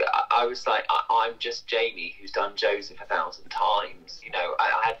 You know, I was like, I'm just Jaymi, who's done Joseph 1,000 times. You know,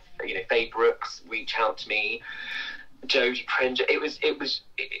 I had, you know, Faye Brookes reach out to me, Jodie Prenger. It was,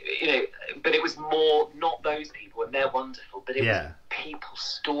 you know, but it was more not those people, and they're wonderful. But it was people's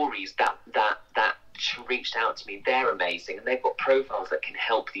stories that reached out to me. They're amazing, and they've got profiles that can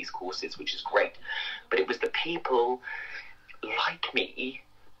help these courses, which is great. But it was the people like me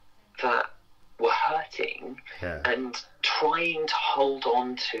that were hurting and trying to hold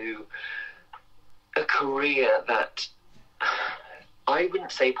on to a career that I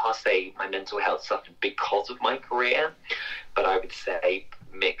wouldn't say per se my mental health suffered because of my career, but I would say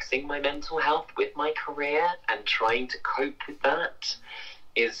mixing my mental health with my career and trying to cope with that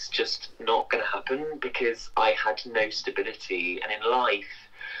is just not going to happen, because I had no stability. And in life,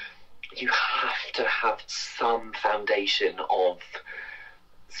 you have to have some foundation of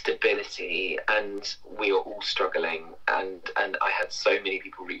stability, and we are all struggling, and I had so many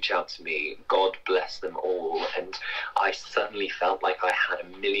people reach out to me, God bless them all, and I suddenly felt like I had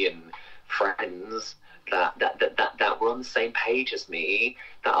a million friends that were on the same page as me,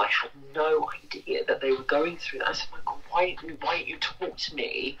 that I had no idea that they were going through that. I said, my God, why don't you talk to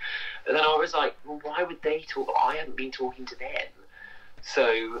me? And then I was like, well, why would they talk? I hadn't been talking to them.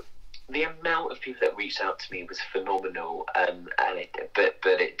 So the amount of people that reached out to me was phenomenal, I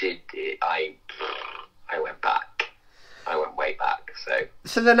went back. I went way back.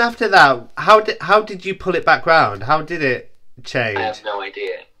 So then after that, how did you pull it back round? How did it change? I have no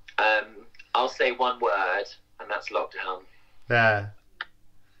idea. I'll say one word, and that's lockdown. Yeah.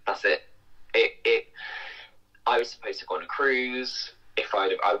 That's it. I was supposed to go on a cruise.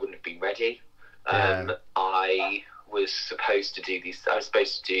 I wouldn't have been ready. I was supposed to do I was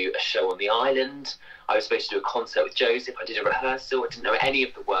supposed to do a show on the island. I was supposed to do a concert with Joseph. I did a rehearsal. I didn't know any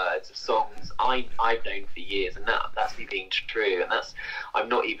of the words of songs I've known for years, and that's me being true. And I'm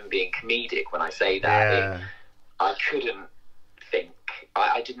not even being comedic when I say that. I couldn't think.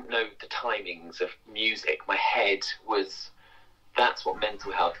 I didn't know the timings of music. My head was. That's what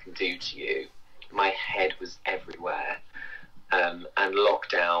mental health can do to you. My head was everywhere, and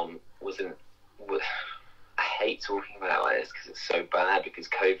lockdown wasn't. I hate talking about it like this because it's so bad, because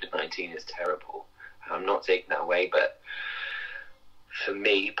COVID-19 is terrible. I'm not taking that away, but for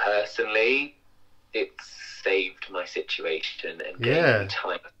me personally, it saved my situation and gave me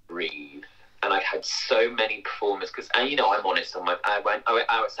time to breathe. And I had so many performers, because, and you know, I'm honest. I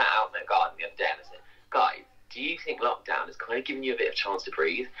was sat out in the garden the other day and I said, guys, do you think lockdown has kind of given you a bit of chance to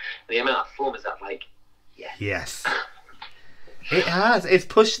breathe? And the amount of performers that like, yes. It has. It's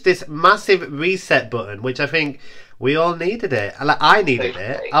pushed this massive reset button, which I think we all needed it. Like, I needed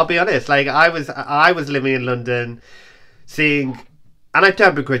it. I'll be honest. Like, I was living in London, seeing, and I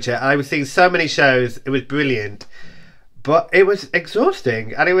don't begrudge it. I was seeing so many shows. It was brilliant, but it was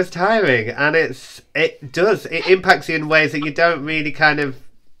exhausting and it was tiring. And it impacts you in ways that you don't really kind of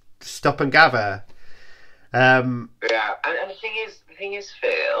stop and gather. And the thing is,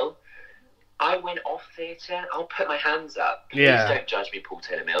 Phil, I went off theatre. I'll put my hands up. Please don't judge me, Paul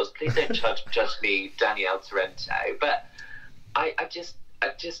Taylor Mills. Please don't judge me, Danielle Torrento. But I just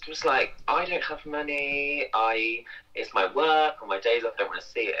was like, I don't have money. It's my work on my days off. I don't want to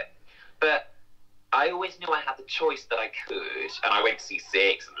see it. But I always knew I had the choice that I could, and I went to see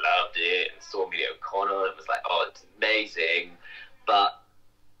Six and loved it, and saw Millie O'Connell, and was like, oh, it's amazing. But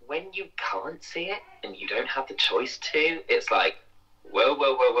when you can't see it and you don't have the choice to, it's like,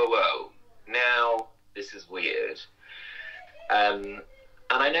 whoa. Now this is weird. And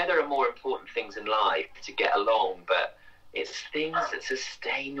I know there are more important things in life to get along, but it's things that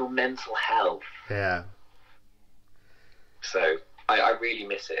sustain your mental health. Yeah. So I really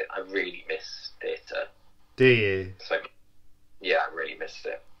miss it. I really miss theatre. Do you? So yeah, I really missed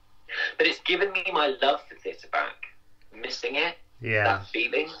it. But it's given me my love for theatre back. Missing it. Yeah. That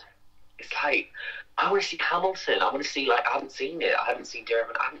feeling. It's like, I want to see Hamilton. I want to see, like, I haven't seen it. I haven't seen Derren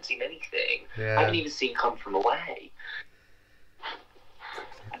Brown. I haven't seen anything. Yeah. I haven't even seen Come From Away.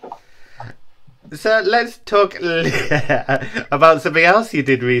 So let's talk about something else you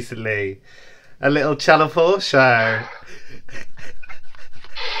did recently. A little Channel 4 show.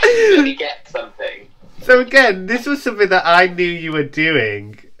 Let me get something. So again, this was something that I knew you were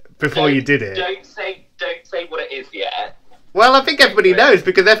doing before you did it. Don't say what it is yet. Well, I think everybody knows,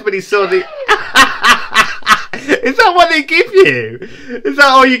 because everybody saw the... Is that what they give you? Is that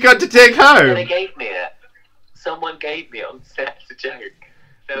all you got to take home? Yeah, they gave me it. Someone gave me it on set as a joke.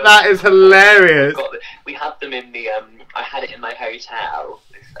 That is hilarious. We had them in the... I had it in my hotel.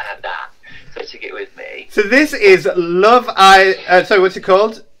 I had that. So I took it with me. So this is Love... so what's it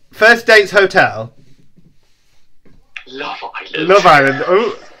called? First Dates Hotel? Love Island. Love Island.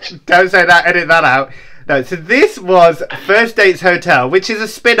 Oh, don't say that. Edit that out. No, so this was First Dates Hotel, which is a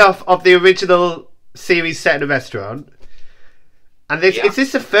spin-off of the original series set in a restaurant. And is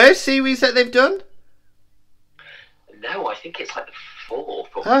this the first series that they've done? No, I think it's like the fourth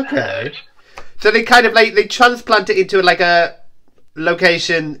or Okay. third. So they kind of like, they transplant it into like a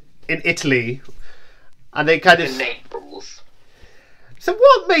location in Italy. And they kind of... In Naples. So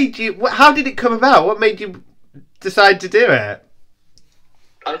what made you... How did it come about? What made you decide to do it?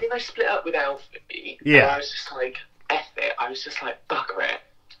 I think I split up with Alfie. Yeah. And I was just like, F it. I was just like, bugger it.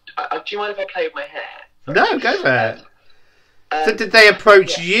 Do you mind if I play with my hair? No, go for it. So did they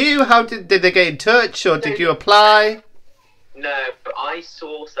approach you? How did they get in touch, or did you apply? No, but I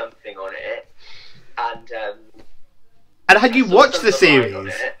saw something on it, And had you watched the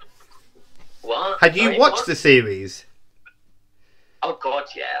series? What? Had you watched the series? Oh God,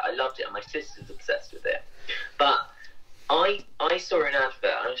 yeah, I loved it, and my sister's obsessed with it. But I saw an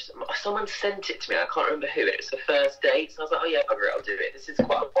advert, and someone sent it to me. I can't remember who. It was the First Date, so I was like, oh yeah, bugger it, I'll do it. This is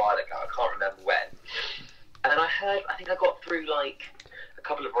quite a while ago. I can't remember when. And I think I got through like a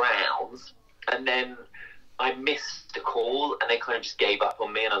couple of rounds, and then I missed a call, and they kind of just gave up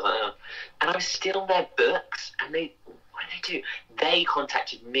on me, and I was like, oh. And I was still on their books, and what did they do? They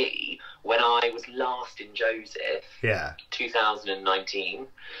contacted me when I was last in Joseph, 2019,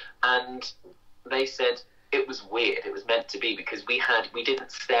 and they said it was weird. It was meant to be because we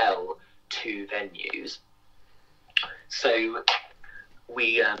didn't sell 2 venues, so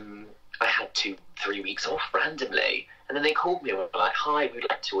I had 2-3 weeks off randomly, and then they called me and were like, hi, we'd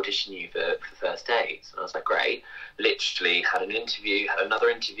like to audition you for First Dates. And I was like, great. Literally had an interview, had another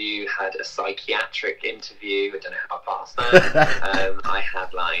interview, had a psychiatric interview. I don't know how I passed that. I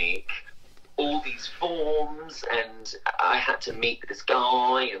had like all these forms, and I had to meet this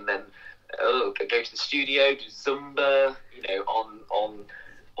guy, and then go to the studio, do Zumba,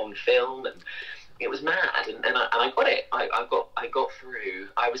 on film, and it was mad, and I got it. I got through.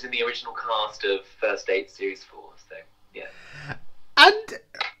 I was in the original cast of First Date Series 4, so yeah.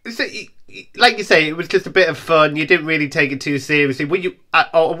 And so, like you say, it was just a bit of fun. You didn't really take it too seriously. Were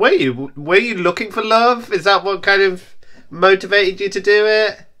you looking for love? Is that what kind of motivated you to do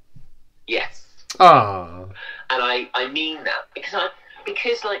it? Yes. Oh. And I mean that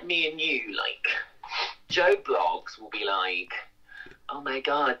because like me and you, like Joe blogs will be like, oh my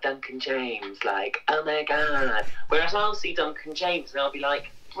God, Duncan James, like, oh my God. Whereas I'll see Duncan James and I'll be like,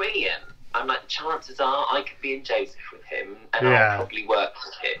 brilliant. I'm like, chances are I could be in Joseph with him, and I'll probably work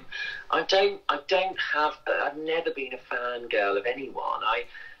with him. I've never been a fangirl of anyone.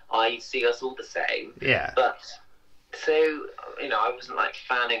 I see us all the same. Yeah. But, so, I wasn't like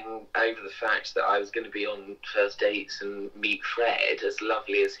fanning over the fact that I was going to be on First Dates and meet Fred, as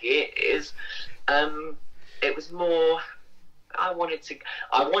lovely as he is. It was more... I wanted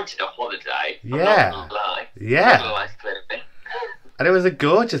a holiday. Yeah. I'm not gonna lie. Yeah. And it was a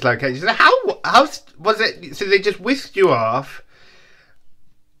gorgeous location. How was it? So they just whisked you off,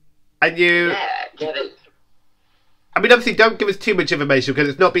 and you... Yeah. I mean, obviously, don't give us too much information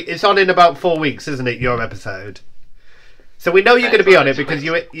because it's on in about 4 weeks, isn't it? Your episode. So we know you're going to be on it because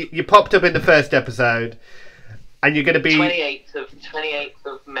you popped up in the first episode, and you're going to be 28th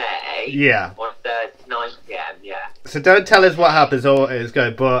of May. Yeah. On Thursday, 9 PM. Yeah. So don't tell us what happens or it's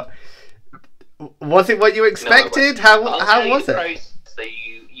going, but was it what you expected? No, how was it? So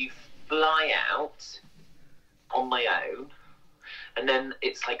you fly out on my own, and then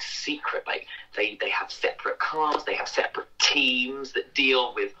it's like secret. Like they have separate cars, they have separate teams that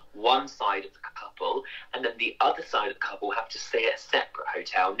deal with one side of the couple, and then the other side of the couple have to stay at a separate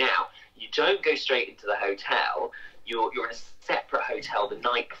hotel. Now, you don't go straight into the hotel. You're in a separate hotel the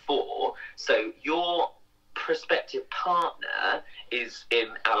night before, so your prospective partner is in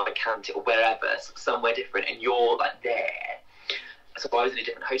Alicante or wherever, somewhere different, and you're like there. So I was in a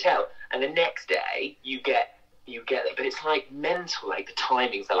different hotel, and the next day you get there, but it's like mental. Like the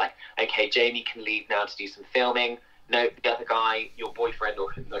timings are like, okay, Jaymi can leave now to do some filming. No, the other guy, your boyfriend, or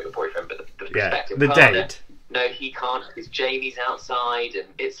not your boyfriend, but the prospective partner. Date. No, he can't because Jaymi's outside, and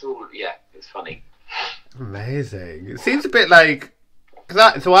it's all it's funny. Amazing. It seems a bit like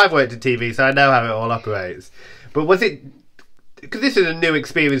so I've worked in TV, so I know how it all operates. But was it, because this is a new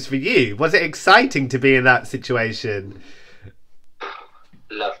experience for you, was it exciting to be in that situation?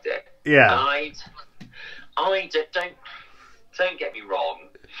 Loved it. Yeah. I don't get me wrong.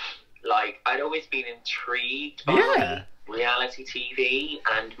 Like, I'd always been intrigued by reality TV,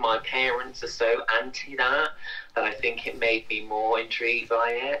 and my parents are so anti that I think it made me more intrigued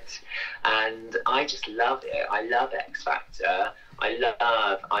by it, and I just love it. I love X Factor. I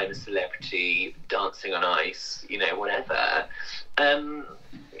love I'm a Celebrity, Dancing on Ice, you know, whatever.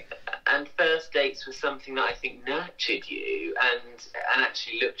 And first dates was something that I think nurtured you and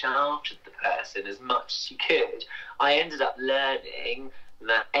actually looked after the person as much as you could. I ended up learning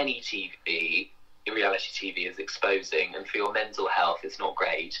that any TV, reality TV, is exposing, and for your mental health it's not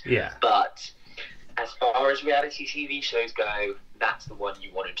great. Yeah. But as far as reality TV shows go, that's the one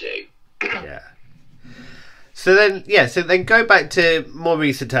you want to do. Yeah. So then go back to more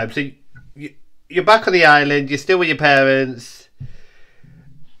recent times. So you're back on the island, you're still with your parents,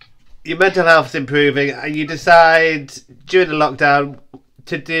 your mental health's improving, and you decide during the lockdown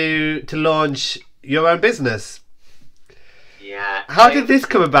to launch your own business. Yeah. How did this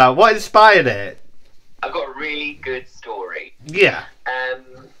come about? What inspired it? I've got a really good story. Yeah.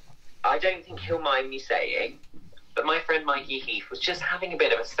 I don't think he'll mind me saying, but my friend Mikey Jay-Heath was just having a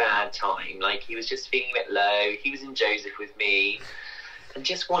bit of a sad time. Like, he was just feeling a bit low. He was in Joseph with me and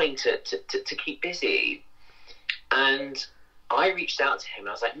just wanting to keep busy. And I reached out to him and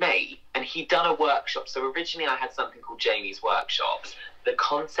I was like, mate, and he'd done a workshop. So originally I had something called Jaymi's Workshops. The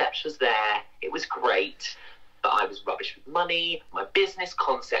concept was there. It was great. But I was rubbish with money. My business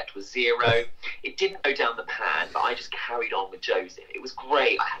concept was zero. It didn't go down the pan, but I just carried on with Joseph. It was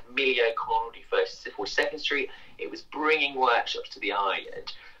great. I had Millie O'Connell do 42nd Street. It was bringing workshops to the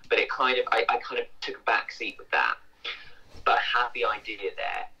island. But it I kind of took a back seat with that. But I had the idea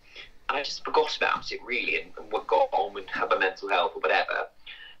there. And I just forgot about it, really, and what got on with have a mental health or whatever.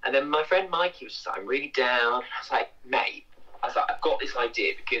 And then my friend Mikey was just like, I'm really down. I was like, mate, I've got this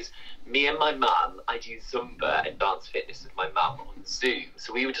idea because me and my mum, I do Zumba and dance fitness with my mum on Zoom.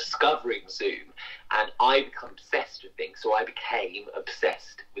 So we were discovering Zoom, and I become obsessed with things. So I became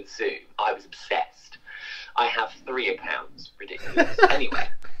obsessed with Zoom. I was obsessed. I have 3 accounts, ridiculous. Anyway,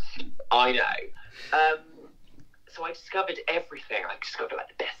 I know. So I discovered everything. I discovered like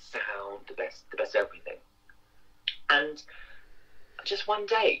the best sound, the best everything. And just one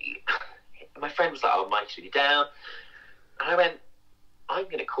day, my friend was like, "Oh, Mike's really down." And I went, I'm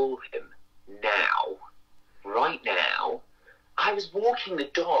going to call him now, right now. I was walking the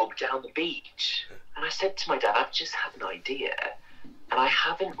dog down the beach, and I said to my dad, I've just had an idea, and I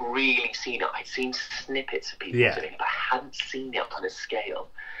haven't really seen it. I'd seen snippets of people doing it, but I hadn't seen it on a scale.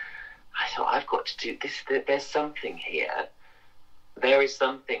 I thought, I've got to do this. There's something here. There is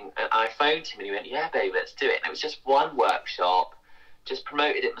something. And I phoned him, and he went, yeah, babe, let's do it. And it was just one workshop, just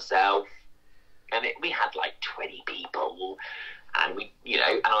promoted it myself. And we had like 20 people, and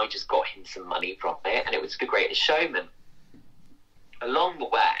and I just got him some money from it, and it was The Greatest Showman. Along the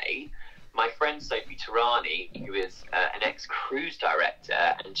way, my friend Sophie Tehrani, who is an ex-cruise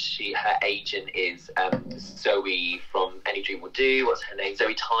director, and her agent is Zoe from Any Dream Will Do. What's her name?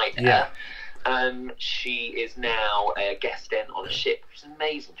 Zoe Tyler. Yeah. She is now a guest in on a ship, which is an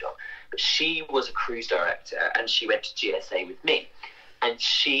amazing job. But she was a cruise director, and she went to GSA with me. And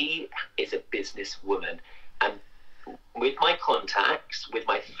she is a businesswoman. And with my contacts, with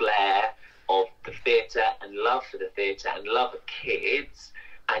my flair of the theatre and love for the theatre and love of kids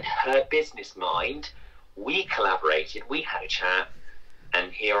and her business mind, we collaborated, we had a chat,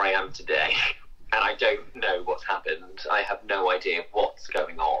 and here I am today. And I don't know what's happened. I have no idea what's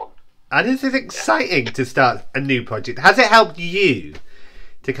going on. And is it exciting to start a new project? Has it helped you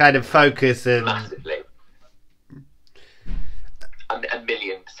to kind of focus and... Massively.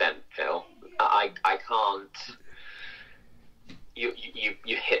 1,000,000%, Phil. I can't. You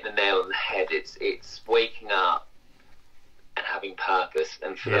hit the nail on the head. It's waking up and having purpose.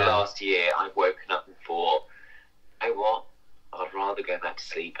 And for the last year, I've woken up and thought, oh, what? I'd rather go back to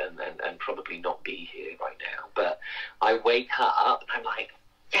sleep and probably not be here right now. But I wake up and I'm like,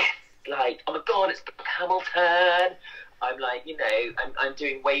 yes, like, oh my God, it's Hamilton. I'm like, I'm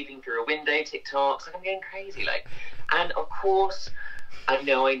doing waving through a window TikToks. Like, I'm going crazy, like. And of course, I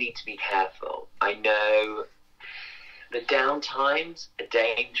know I need to be careful. I know the down times are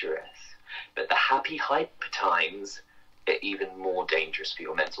dangerous, but the happy hyper times are even more dangerous for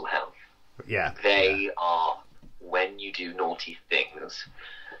your mental health. Yeah. They are when you do naughty things.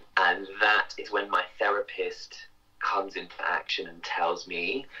 And that is when my therapist comes into action and tells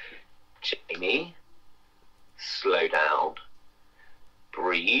me, Jaymi, slow down,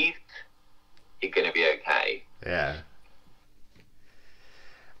 breathe, you're going to be okay. Yeah.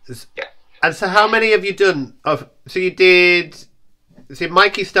 And so how many have you done? So you did... So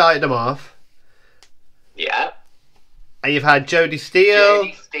Mikey started them off. Yeah. And you've had Jodie Steele.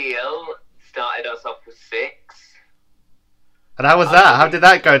 Jodie Steele started us off with 6. And how was that? How did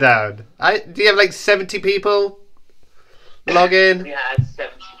that go down? Do you have like 70 people log in? We had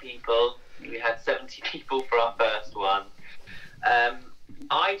 70 people. We had 70 people for our first one.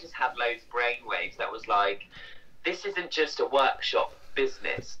 I just had loads of brainwaves that was like, this isn't just a workshop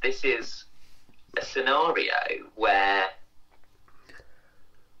business. This is a scenario where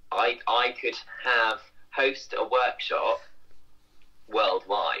I could host a workshop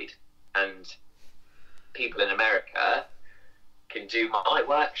worldwide, and people in America can do my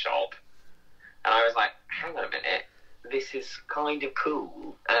workshop. And I was like, hang on a minute, this is kind of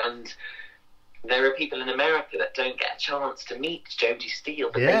cool. And there are people in America that don't get a chance to meet Jodie Steele,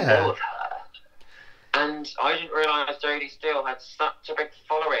 but they know of her. And I didn't realise Jodie Steele had such a big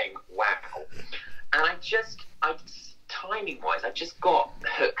following. Wow. And timing-wise, I just got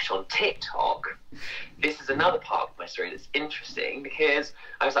hooked on TikTok. This is another part of my story that's interesting, because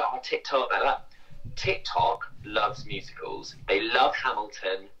I was like, oh, TikTok loves musicals. They love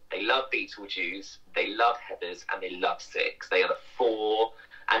Hamilton, they love Beetlejuice, they love Heathers, and they love Six. They are the four,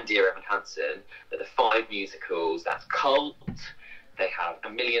 and Dear Evan Hansen. They're the 5 musicals. That's Cult. They have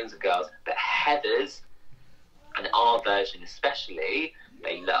Millions of Girls. But Heathers, and our version especially,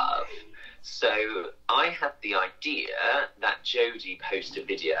 they love. So I had the idea that Jodie post a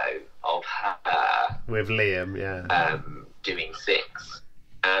video of her with Liam, doing Six,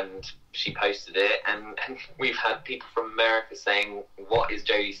 and she posted it, and we've had people from America saying, "What is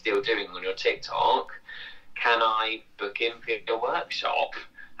Jodie Steele doing on your TikTok? Can I book in for your workshop?"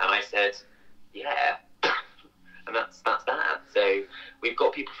 And I said, "Yeah." And that's that. So we've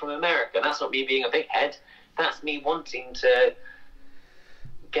got people from America. And that's not me being a big head. That's me wanting to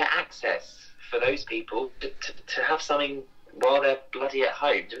get access for those people to have something while they're bloody at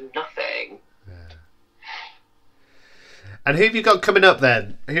home doing nothing. Yeah. And who have you got coming up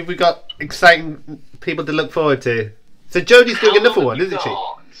then? Who have we got exciting people to look forward to? So Jodie's doing another one, isn't she?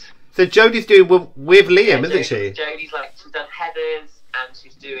 So Jodie's doing one with Liam, isn't she? Jodie's she's done Heathers, and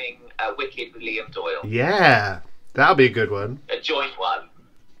she's doing Wicked with Liam Doyle. Yeah, that'll be a good one. A joint one.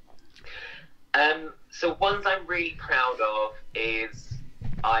 So ones I'm really proud of is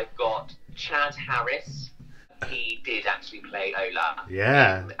I've got Chad Harris. He did actually play Olaf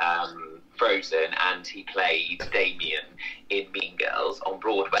in Frozen, and he played Damien in Mean Girls on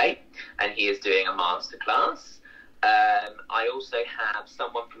Broadway, and he is doing a masterclass. I also have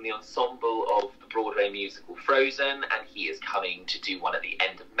someone from the ensemble of the Broadway musical Frozen, and he is coming to do one at the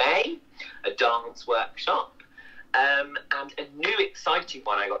end of May, a dance workshop. And a new exciting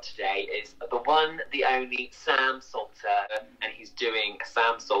one I got today is the one, the only Sam Salter, and he's doing a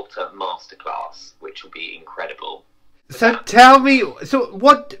Sam Salter masterclass, which will be incredible. So tell me, so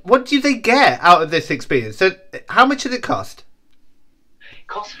what do they get out of this experience? So how much did it cost? It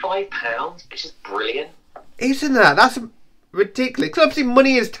cost £5, which is brilliant. Isn't that? That's ridiculous. Because obviously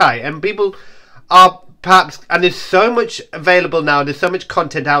money is tight, and people are perhaps, and there's so much available now, and there's so much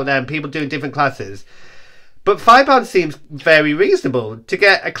content out there, and people doing different classes. But £5 seems very reasonable to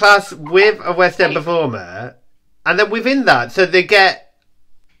get a class with a West End performer, and then within that, so they get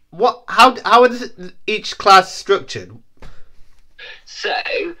what? How is each class structured? So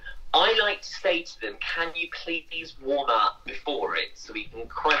I like to say to them, "Can you please warm up before it so we can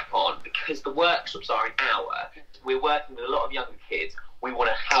crack on?" Because the workshops are an hour. We're working with a lot of younger kids. We want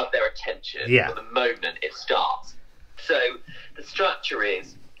to have their attention from the moment it starts. So the structure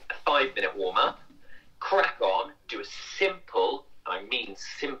is a 5-minute warm up. Crack on, do a simple, I mean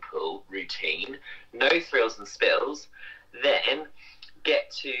simple, routine, no thrills and spills, then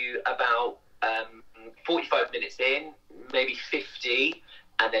get to about 45 minutes in, maybe 50,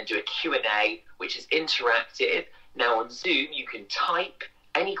 and then do a Q&A, which is interactive. Now on Zoom, you can type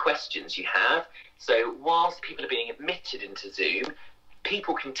any questions you have, so whilst people are being admitted into Zoom,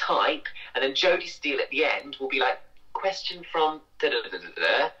 people can type, and then Jodie Steele at the end will be like, question from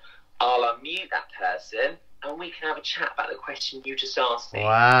da-da-da-da-da, I'll unmute that person, and we can have a chat about the question you just asked me.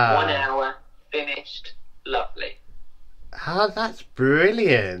 Wow. 1 hour, finished, lovely. Oh, that's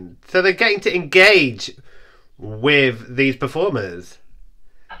brilliant. So they're getting to engage with these performers.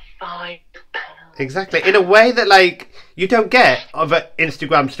 £5. Exactly. In a way that, you don't get over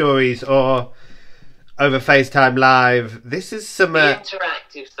Instagram stories or over FaceTime Live. This is some... the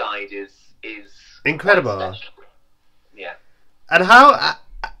interactive side is incredible. Yeah. And how...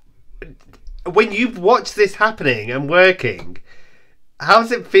 when you've watched this happening and working, how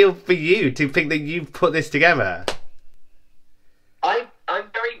does it feel for you to think that you've put this together?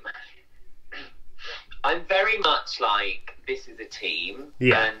 I'm very much like, this is a team,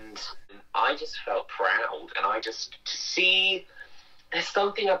 and I just felt proud, and I just, to see, there's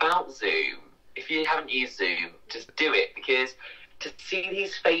something about Zoom if you haven't used Zoom, just do it, because to see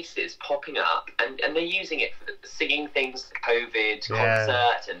these faces popping up, and they're using it for singing things, the COVID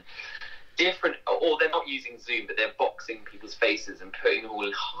concert, and different, or they're not using Zoom, but they're boxing people's faces and putting them all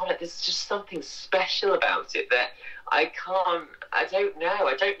in. There's just something special about it that I don't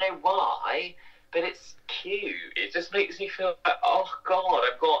know why, but it's cute. It just makes me feel like, oh God,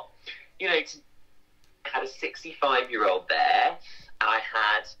 I've got, I had a 65-year-old there, and I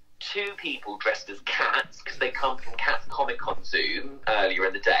had 2 people dressed as cats, because they come from Cats Comic on Zoom earlier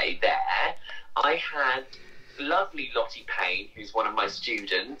in the day there. I had lovely Lottie Payne, who's one of my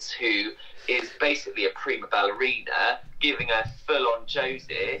students, who is basically a prima ballerina, giving a full-on Joseph,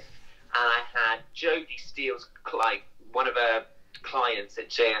 and I had Jodie Steele's, one of her clients at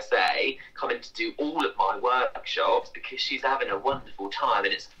JSA, coming to do all of my workshops, because she's having a wonderful time,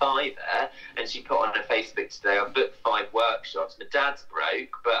 and it's $5, and she put on her Facebook today, I've booked 5 workshops, my dad's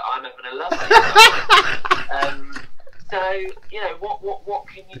broke, but I'm having a lovely time. So, what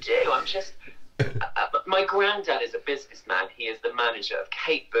can you do? I'm just... my granddad is a businessman. He is the manager of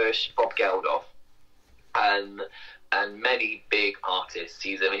Kate Bush, Bob Geldof, and many big artists.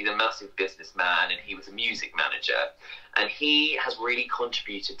 He's a massive businessman, and he was a music manager. And he has really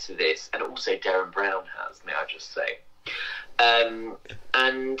contributed to this, and also Derren Brown has, may I just say.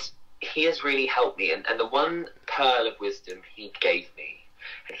 And he has really helped me. And the one pearl of wisdom he gave me,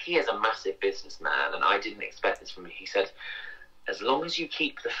 and he is a massive businessman, and I didn't expect this from him. He said, as long as you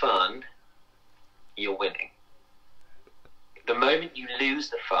keep the fun, you're winning. The moment you lose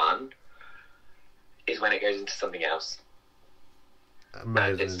the fun is when it goes into something else.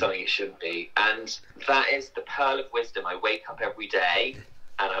 Amazing. And it's something it shouldn't be. And that is the pearl of wisdom. I wake up every day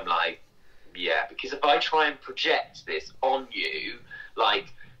and I'm like, yeah, because if I try and project this on you,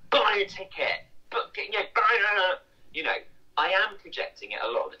 like, buy a ticket, I am projecting it a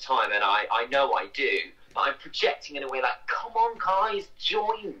lot of the time, and I know I do, but I'm projecting in a way like, come on guys,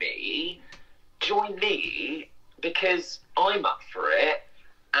 join me, because I'm up for it,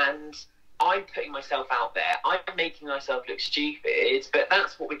 and I'm putting myself out there. I'm making myself look stupid, but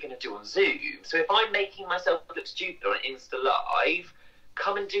that's what we're going to do on Zoom. So if I'm making myself look stupid on Insta Live,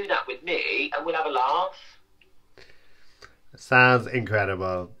 come and do that with me, and we'll have a laugh. Sounds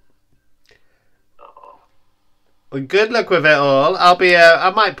incredible. Well, good luck with it all.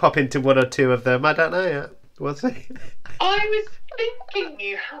 I might pop into 1 or 2 of them. I don't know yet. We'll see. I was thinking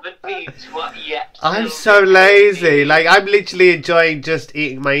you haven't been to one yet. I'm so lazy. Like, I'm literally enjoying just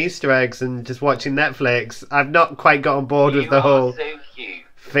eating my Easter eggs and just watching Netflix. I've not quite got on board with the whole so cute.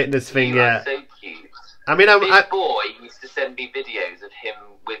 fitness thing you yet. Are so cute. I mean, this boy used to send me videos of him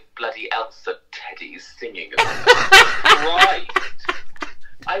with bloody Elsa teddies singing. Right.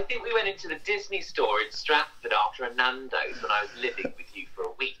 I think we went into the Disney store in Stratford after a Nando's when I was living with you for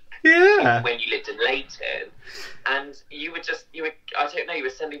a week. Yeah. When you lived in Leighton, and you were I don't know, you were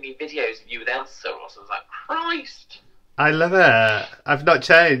sending me videos of you with Elsa, or so I was like, Christ. I love it. I've not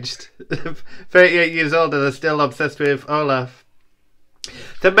changed. 38 years old and I'm still obsessed with Olaf.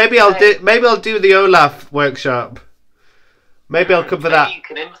 So maybe I'll do the Olaf workshop. Maybe I'll come for that.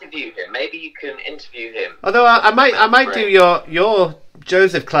 Maybe you can interview him. Although I might do your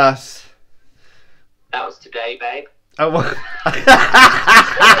Joseph class. That was today, babe. Oh, well.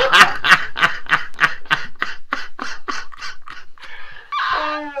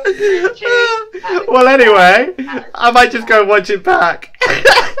 Well, anyway, I might just go and watch it back.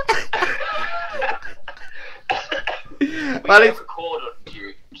 Well,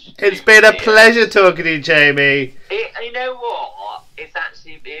 it's been a pleasure talking to you, Jaymi. You know what?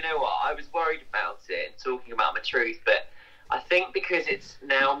 I was worried about it and talking about my truth, but I think because it's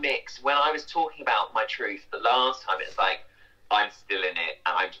now mixed. When I was talking about my truth the last time, it's like, I'm still in it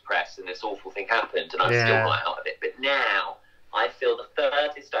and I'm depressed and this awful thing happened and I'm still not out of it. But now I feel the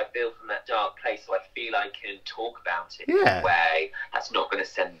furthest I feel from that dark place, so I feel I can talk about it in a way that's not going to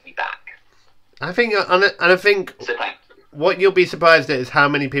send me back. I think, so thank you. What you'll be surprised at is how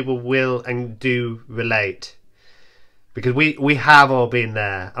many people will and do relate. Because we have all been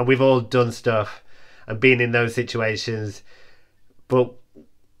there and we've all done stuff and been in those situations, but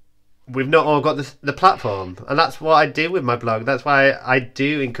we've not all got the platform. And that's what I do with my blog. That's why I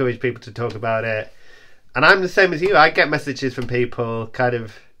do encourage people to talk about it. And I'm the same as you. I get messages from people kind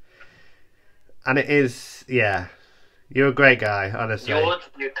of, and it is, you're a great guy, honestly. You're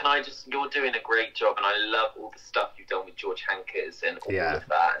doing a great job, and I love all the stuff you've done with George Hankers and all of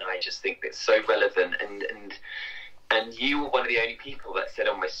that, and I just think it's so relevant, and you were one of the only people that said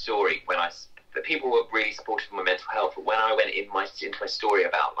on my story that people were really supportive of my mental health, but when I went into my story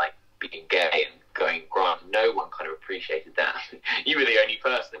about like being gay and going, Grant, no one kind of appreciated that. You were the only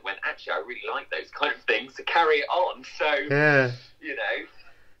person that went, actually, I really like those kind of things, so carry it on. So, Yeah. you know.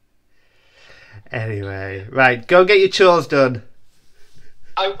 Anyway, right, go get your chores done.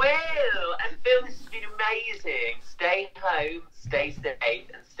 I will. And Phil, this has been amazing. Stay home, stay safe,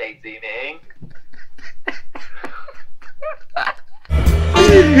 and stay zooming.